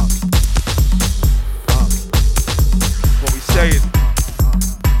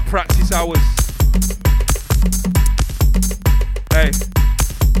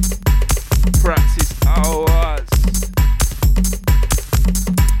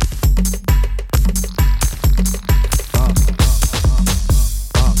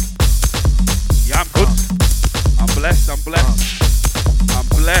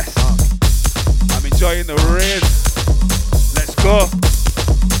 enjoying the rain. Let's go.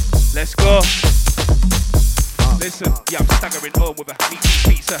 Let's go. Listen, yeah, I'm staggering home with a meaty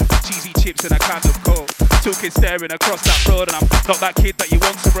pizza, cheesy chips and a can of coke. Two kids staring across that road and I'm not that kid that you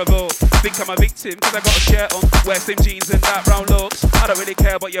want to provoke. Think I'm a victim cause I got a shirt on, wear slim jeans and dark brown looks. I don't really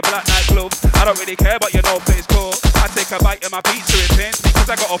care about your black night gloves, I don't really care about your no face coat. I take a bite of my pizza, it pains me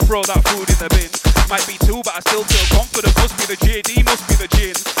cause I gotta throw that food in the bin. Might be two but I still feel confident, must be the JD, must be the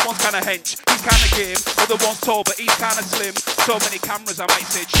gin. One's kinda hench, he's kinda game, other one's tall but he's kinda slim. So many cameras I might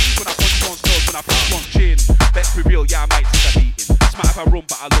say cheese when I punch one's nose, when I punch one's chin. Let's be real, yeah I might take a beating. Smart if I run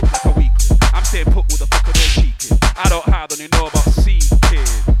but I look like a weakling. I'm staying put with the fuck of their cheeking. I don't hide, only know about seeking.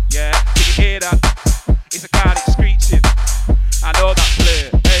 Yeah, did you hear that? It's a car that's screeching. I know that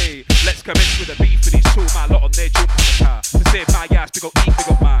play. Hey, let's commence with a beef and these two my lot on their jump on the car. To save my ass, big up E, big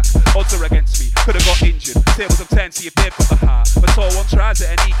up Mark. Odds are against me, could've got injured. Tables of 10, see if they've got the heart. But so one tries it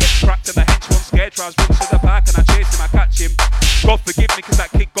and he gets cracked and the hench one scared tries runs to the park and I chase him, I catch him. God forgive me cause that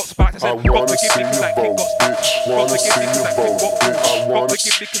kid got sparked. I said, God forgive me cause that kid got sparked. God forgive me cause that kid got sparked. God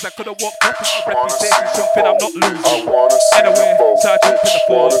forgive me cause I could've walked up out of reputation, something I'm not losing. Anyway, so I jump in the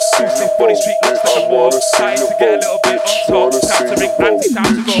fall. Tuesday, funny street looks like a wall. Starting to get a little bit on top. Time to ring anti,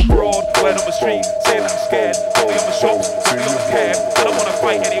 time to go broad. Word on the street, saying I'm scared. Put me on the shops, put me on the cab. I don't wanna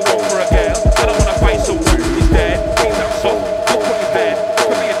fight anyone for a girl. I don't wanna fight someone who's dead. Things I'm soft, look on your bed.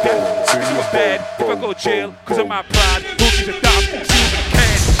 Could be a death, could be a bed. If I go jail, cause of my pride, bookies are down,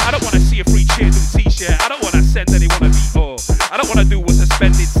 I don't wanna see a free cheers and t-shirt. I don't wanna send anyone a VO. I don't wanna do a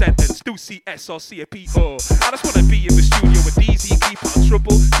suspended sentence. Do CS or CAPO. I just wanna be in the studio with DZ, keep out of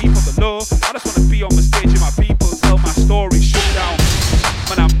trouble, keep on the low. I just wanna be on the stage with my people, tell my story, shut down.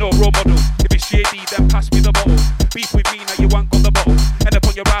 Man, I'm no role model. If it's shady, then pass me the bottle. Beef with me, now you ain't got the bottle. End up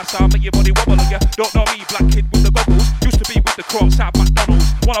on your ass, I'll make your body wobble. And you don't know me, black kid with the goggles. Used to be with the Crocs at McDonald's.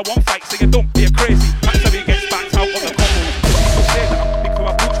 One-on-one fight, so you don't be a crazy. That's how he gets backed out on the combos. People say that I'm big for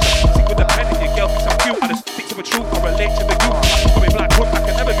my boots. Stick with the pen and your girl thinks I'm cute. I just stick to the truth, I relate to the youth. I'm coming black hood, I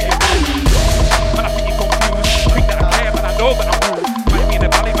can never be a fool. Man, I think you're confused. Think that I care, but I know that I'm rude. Might be in the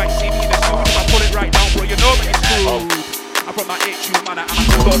valley, might see me in the suit. If I pull it right down, bro, you know that it's true. I brought my HU man and I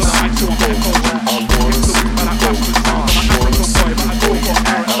can go to the mic so I'm gonna go. Influenced by that bastard sound. I'm an African boy, but I don't want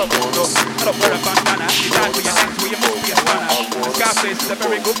hair. I don't wear a bandana. You die for your ex, well you must be a spanner. The Scarface is a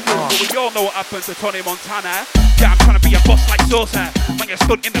very good film, but we all know what happens to Tony Montana. Yeah, I'm trying to be a boss like Sosa. When you're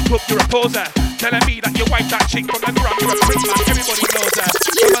stunt in the club, you're a poser. Telling me that you wipe that chick from the ground, you're a prick man, everybody knows that.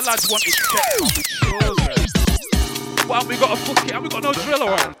 All the lads want is sex on the shows, man. What, have we got a fuck it? Have we got no drill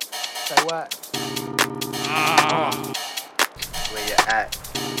or what? Say what? Where you at?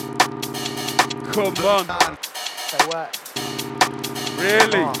 Come on. Say what?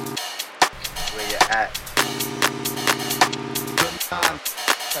 Really? Where you at?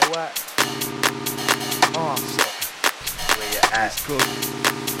 Say what? Where you at? Good.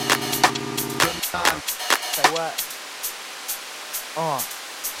 Say what?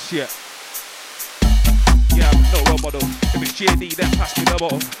 Shit. Yeah, I'm no role model. If it's JD, then pass me the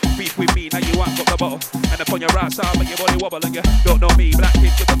bottle. Beef with me, now you ain't got the bottle. And upon your ass, I'll make your body wobble. And you don't know me, black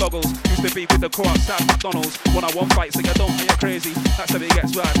kid with the goggles. Used to be with the crew outside McDonald's. One-on-one fights, so you don't think you're crazy. That's how it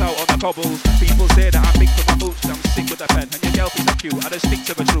gets right out on the cobbles. People say that I'm big for my boots, I'm sick with the pen. And your girl thinks I'm cute, I just stick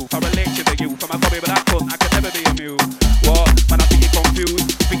to the truth. I relate to the youth. I'm a copy, but that cunt, I can never be a mule. What? Man, I think you're confused.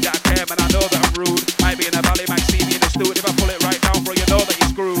 Think that I care, man, I know that I'm rude. Might be in the valley, might see me in the studio. If I pull it right down, bro, you know that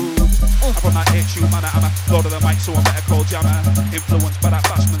you're screwed. I'm from that HU man, I'm a lord of the mic, so I'm better called jammer. Influenced by that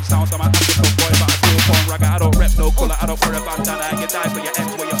bashman sound, I'm an African boy, but I feel phone ragger. I don't rep no colour, I don't wear a bandana. You die for your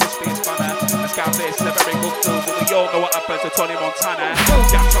ends where you must be a spanner. The Scarface is a very good film, but we all know what happened to Tony Montana.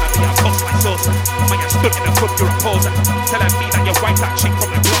 Yeah, I'm trying to be a boss like Sosa. When you're stood in the club, you're a poser. Telling me that you wipe that chick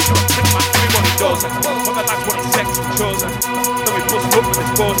from the ground, you're a prick man, everybody knows it. When the lads want it sex and chosen, then we bust up with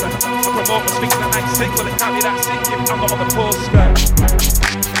this poser. I promote my speak the night sick, but it can't be that sick if I'm not on the poster.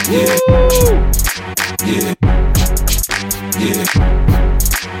 Yeah. Yeah. Yeah.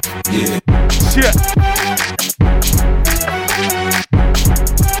 Yeah. Shit.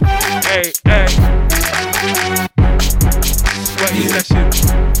 Hey, hey. Sweaty session.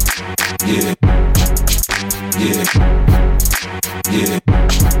 Yeah. Yeah. Yeah.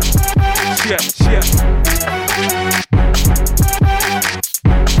 Shit, shit.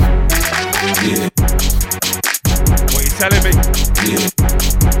 Yeah. What are you telling me? Yeah.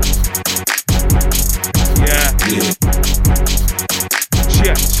 Yeah. Yeah.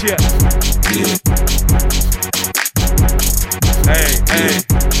 Shit, shit. Yeah. Hey, hey.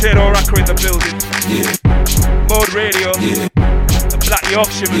 Shadow Rocker in the building. Yeah. Mode Radio. Yeah. The Black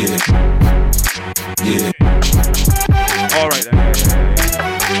Yorkshireman. Yeah. Yeah. Alright then.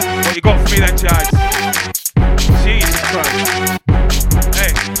 Yeah. What you got for me then, Giles?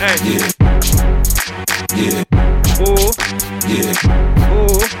 Hey. Oh.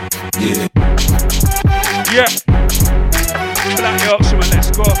 Oh. Yeah. Black Yorkshire, man,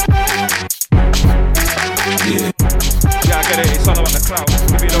 let's go. Yeah, I get it, it's all about the clout.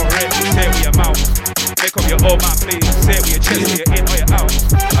 If you don't rate me, say it with your mouth. Make up your own man, please. Say it with your chest, you're in or you're out.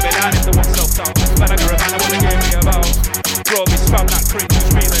 I've been lying if the one self-doubt. But I can remind what the game be about. Bro, me spam that cringe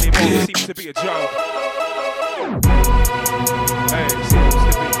who's real anymore. It seems to be a joke. Hey, seems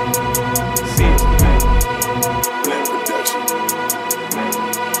to be. Seems to be.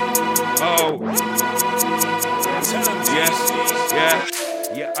 Oh. Yes, yeah.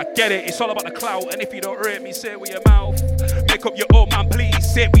 Yeah, I get it, it's all about the clout. And if you don't rate me, say it with your mouth. Make up your own man, please.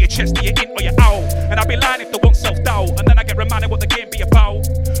 Say it with your chest, you're in or you're out. And I'll be lying if they want self-doubt. And then I get reminded what the game be about.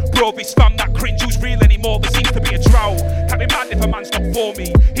 Bro, this fam, that cringe who's real anymore. There seems to be a drought. Can't be mad if a man's not for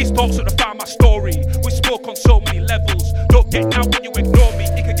me. His thoughts would have found my story. We spoke on so many levels. Don't get now when you ignore me.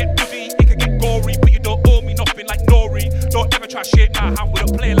 It could get bloody, it could get gory. But you don't owe me nothing like Nori. Don't ever try to shake my hand, we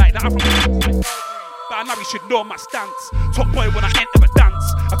don't play like that. I'm from the but now you should know my stance. Top boy when I enter a dance.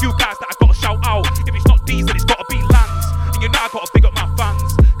 A few guys that I gotta shout out. If it's not these, then it's gotta be Lands. And you know I gotta big up my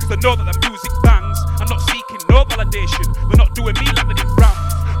fans, cause they know that the music bangs. I'm not seeking no validation. They're not doing me like they did Rams.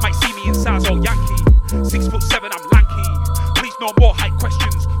 Might see me in size or Yankee. 6'7", I'm lanky. Please no more hype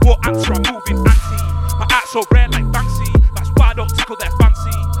questions. Won't answer, I'm moving anti. My art's so rare like Banksy. That's why I don't tickle their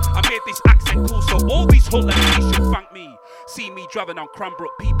fancy. I made this accent cool, so all these whole MCs should thank me. See me driving on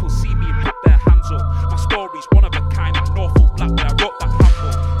Cranbrook, people see me and put their hands up. My story's one of a kind, I'm Norfolk Black, where I wrote that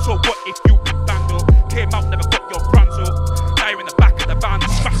handle. So what if you been banged up? Came out, never got your brands up. Now you're in the back of the van,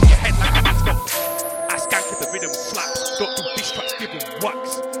 smashing your head like a man's got. I skank if the rhythm slaps, don't do diss tracks, give them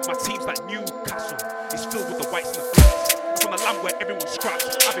wax. My team's like Newcastle, it's filled with the whites and the blacks. I'm from the land where everyone's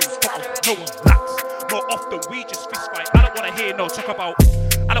scratched, I've been bottled, no one lacks. More often we just fist fight, I don't wanna hear no talk about.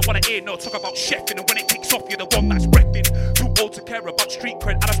 I don't wanna hear no talk about chefing, and when it kicks off, you're the one that's repping. Too old to care about street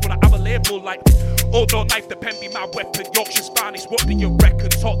cred, I just wanna have a label like. Although knife the pen be my weapon, Yorkshire's finest, what do you reckon?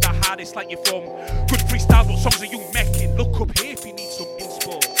 Talk the hardest like you're from. Good freestyles, what songs are you making? Look up here if you need some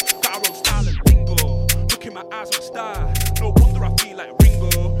inspo. Got our own style and lingo. Look in my eyes, I'm a star. No wonder I feel like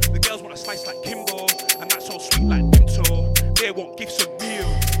Ringo. The girls wanna slice like Kimbo, and that's all sweet like Pinto. They won't give some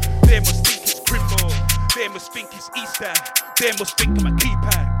meal. They must think it's Crimbo. They must think it's Easter. They must think I'm a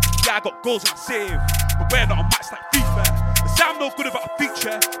keeper. Yeah, I got goals and I save, but we're not a match like FIFA. The sound no good about a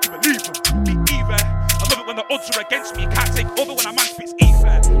feature. You believe them, be either. I love it when the odds are against me. Can't take over when a man spits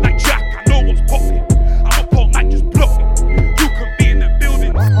ether. Like Jack, I know what's popping. I'm up all night just bluffing. You can be in the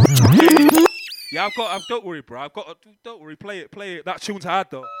building. Yeah, don't worry, bro. Don't worry. Play it. That tune's hard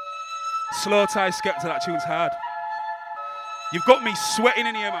though. Slow tie Skepta, that tune's hard. You've got me sweating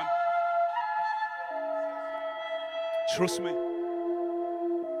in here, man. Trust me.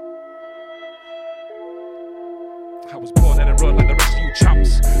 I was born in a road like the rest of you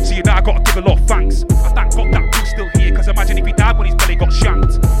champs. So you know I gotta give a lot of thanks. I thank God that Bruce's still here, cause imagine if he died when his belly got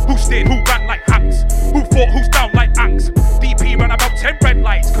shanked. Who stayed, who ran like Hanks? Who fought, who's down like Anks? DP ran about 10 red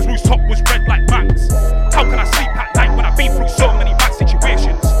lights, cause whose top was red like Manx. How can I sleep at night when I've been through so many bad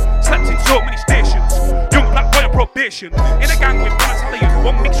situations? Slept in so many stations. Young black boy on probation. In a gang with one Italian,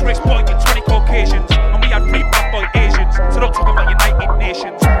 one mixed race boy and 20 Caucasians. And we had 3 bad boy Asians. So don't talk about United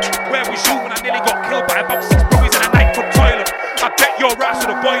Nations. Where was you when I nearly got killed by about 6 brothers in a nightclub toilet? I bet your ass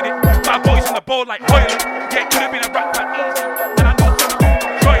would avoid it. Bad boys on the ball like Hoyland. Yeah, it could have been a rap that easy. And I know some of you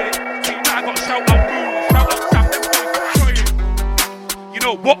enjoyed it. So you know I got shout out rules, shout out Sam, them boys enjoyed it. You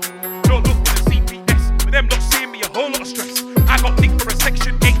know what? Don't look for the CPS, but them not seeing me a whole lot of stress. I got nicked for a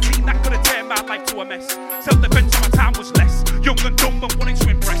section 18 that could have turned my life to a mess. Self-defense my time was less. Young and dumb and wanting to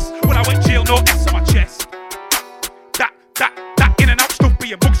impress. When I went jail, no S on my chest. That in and out stuff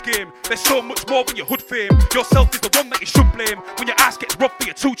be a mug's game. There's so much more than your hood fame. Yourself is the one that you should blame. When your ass gets rough for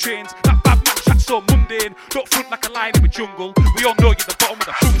your 2 chains. That bad man chat's so mundane. Don't front like a lion in the jungle. We all know you're the bottom of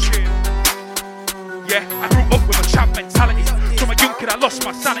the food chain. Yeah, I grew up with a champ mentality. From a young kid I lost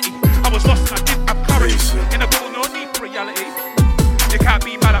my sanity. I was lost and I didn't have clarity. In a bubble, no need for reality. You can't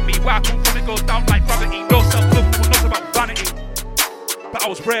be mad at me. Where I come from it goes down like gravity. No self-love, not about vanity. But I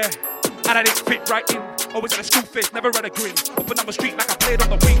was rare, and I didn't fit right in. Always had a school face, never had a grin. Up and down the street like I played on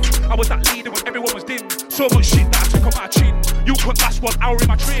the wing. I was that leader when everyone was dim. So much shit that I took on my chin. You couldn't last 1 hour in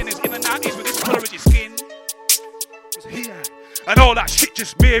my trainers. In the 90s with this colour of your skin. Was here, and all that shit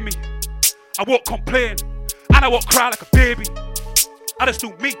just made me. I won't complain, and I won't cry like a baby. I just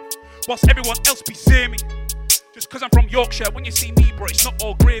do me, whilst everyone else be seeing me. Just cause I'm from Yorkshire, when you see me, bro, it's not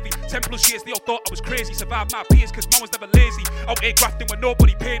all gravy. 10 plus years, they all thought I was crazy. Survived my peers, cause man was never lazy. Out here grafting when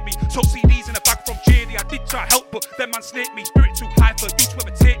nobody paid me. Sold CDs in a bag from JD. I did try help, but them man snaked me. Spirit too high for you to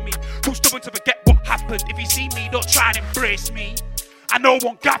imitate me. Too stubborn to forget what happened. If you see me, don't try and embrace me. I know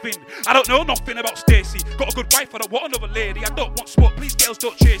one Gavin, I don't know nothing about Stacey. Got a good wife, I don't want another lady. I don't want sport, please girls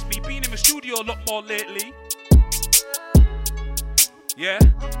don't chase me. Been in the studio a lot more lately. Yeah,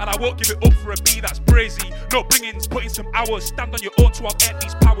 and I won't give it up for a B that's brazy. No bringings, put in some hours. Stand on your own to have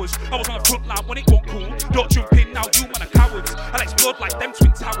these powers. I was on the front line when it won't cool. Don't jump in now, you man are cowards. I'll explode like them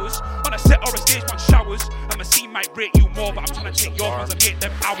twin towers. On a set or a stage, man showers. And my scene might rate you more, but I'm trying to take your hands and hate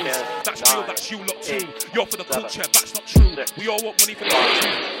them hours. That's real, that's you lot too. You're for the culture, that's not true. We all want money for the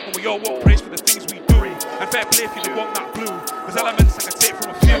country, and we all want praise for the things we do. And fair play if you want that blue. There's elements I can take from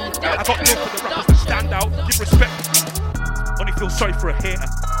a few. I got love for the rappers that stand out. Give respect. Only feel sorry for a hater.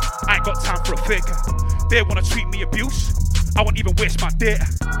 I ain't got time for a faker. They wanna treat me abuse. I won't even waste my data.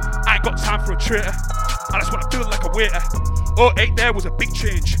 I ain't got time for a traitor. I just wanna feel like a waiter. 08 there was a big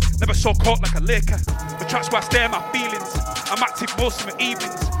change. Never saw caught like a Laker. The tracks where I stare my feelings. I'm active most of my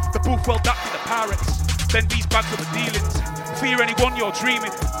evenings. The booth well that for the pirates. Then these bags of the dealings. Fear anyone you're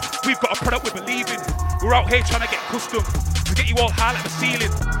dreaming. We've got a product we believe in. We're out here trying to get custom. To get you all high like the ceiling.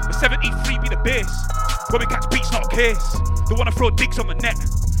 The 73 be the base. When we catch beats, not a case. They wanna throw digs on my neck,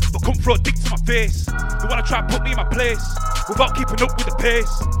 but come throw dicks to my face. They wanna try and put me in my place, without keeping up with the pace.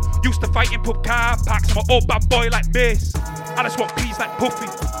 Used to fight in pub car parks, I'm an old bad boy like Mace. I just want peas like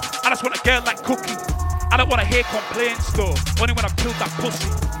Puffy, I just want a girl like Cookie. I don't wanna hear complaints though, only when I killed that pussy.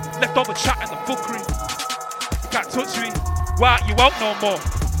 Left all the chat and the fuckery. You can't touch me, why you out no more?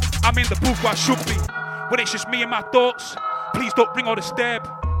 I'm in the booth where I should be. When it's just me and my thoughts, please don't bring all the stab.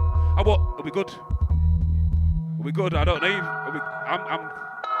 I what, are we good? Are we good? I don't know.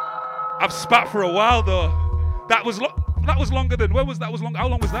 I've spat for a while though. That was longer than. Where was that? Was long? How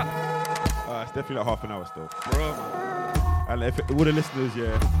long was that? It's definitely like half an hour still. Bro. And if all the listeners,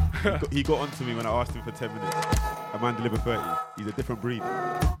 he got onto me when I asked him for 10 minutes. A man delivered 30. He's a different breed.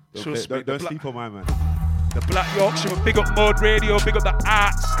 Don't sleep on my man. The Black Yorkshireman. Big up Mode Radio. Big up the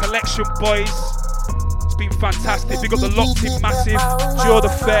Arts Collection boys. It's been fantastic. Big up the Locked In Massive. Joe the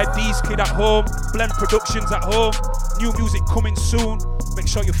Fair D's Kid at home. Blend Productions at home. New music coming soon. Make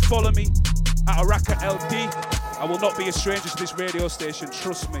sure you follow me at Araka LD. I will not be a stranger to this radio station.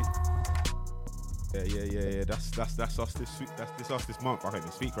 Trust me. Yeah. That's us this month. I can't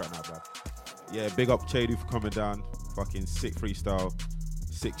even speak right now, bro. Yeah, big up Chadu for coming down. Fucking sick freestyle.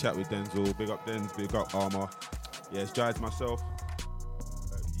 Sick chat with Denzel. Big up Denz. Big up Armour. Yeah, it's Giles myself.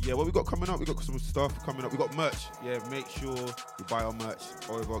 Yeah, what we got coming up? We got some stuff coming up. We got merch. Yeah, make sure you buy our merch.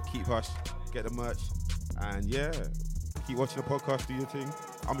 Over, keep hush, get the merch, and yeah, keep watching the podcast. Do your thing.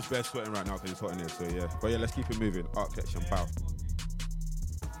 I'm just bare sweating right now because it's hot in here. So yeah, but yeah, let's keep it moving. Art Collection, bow.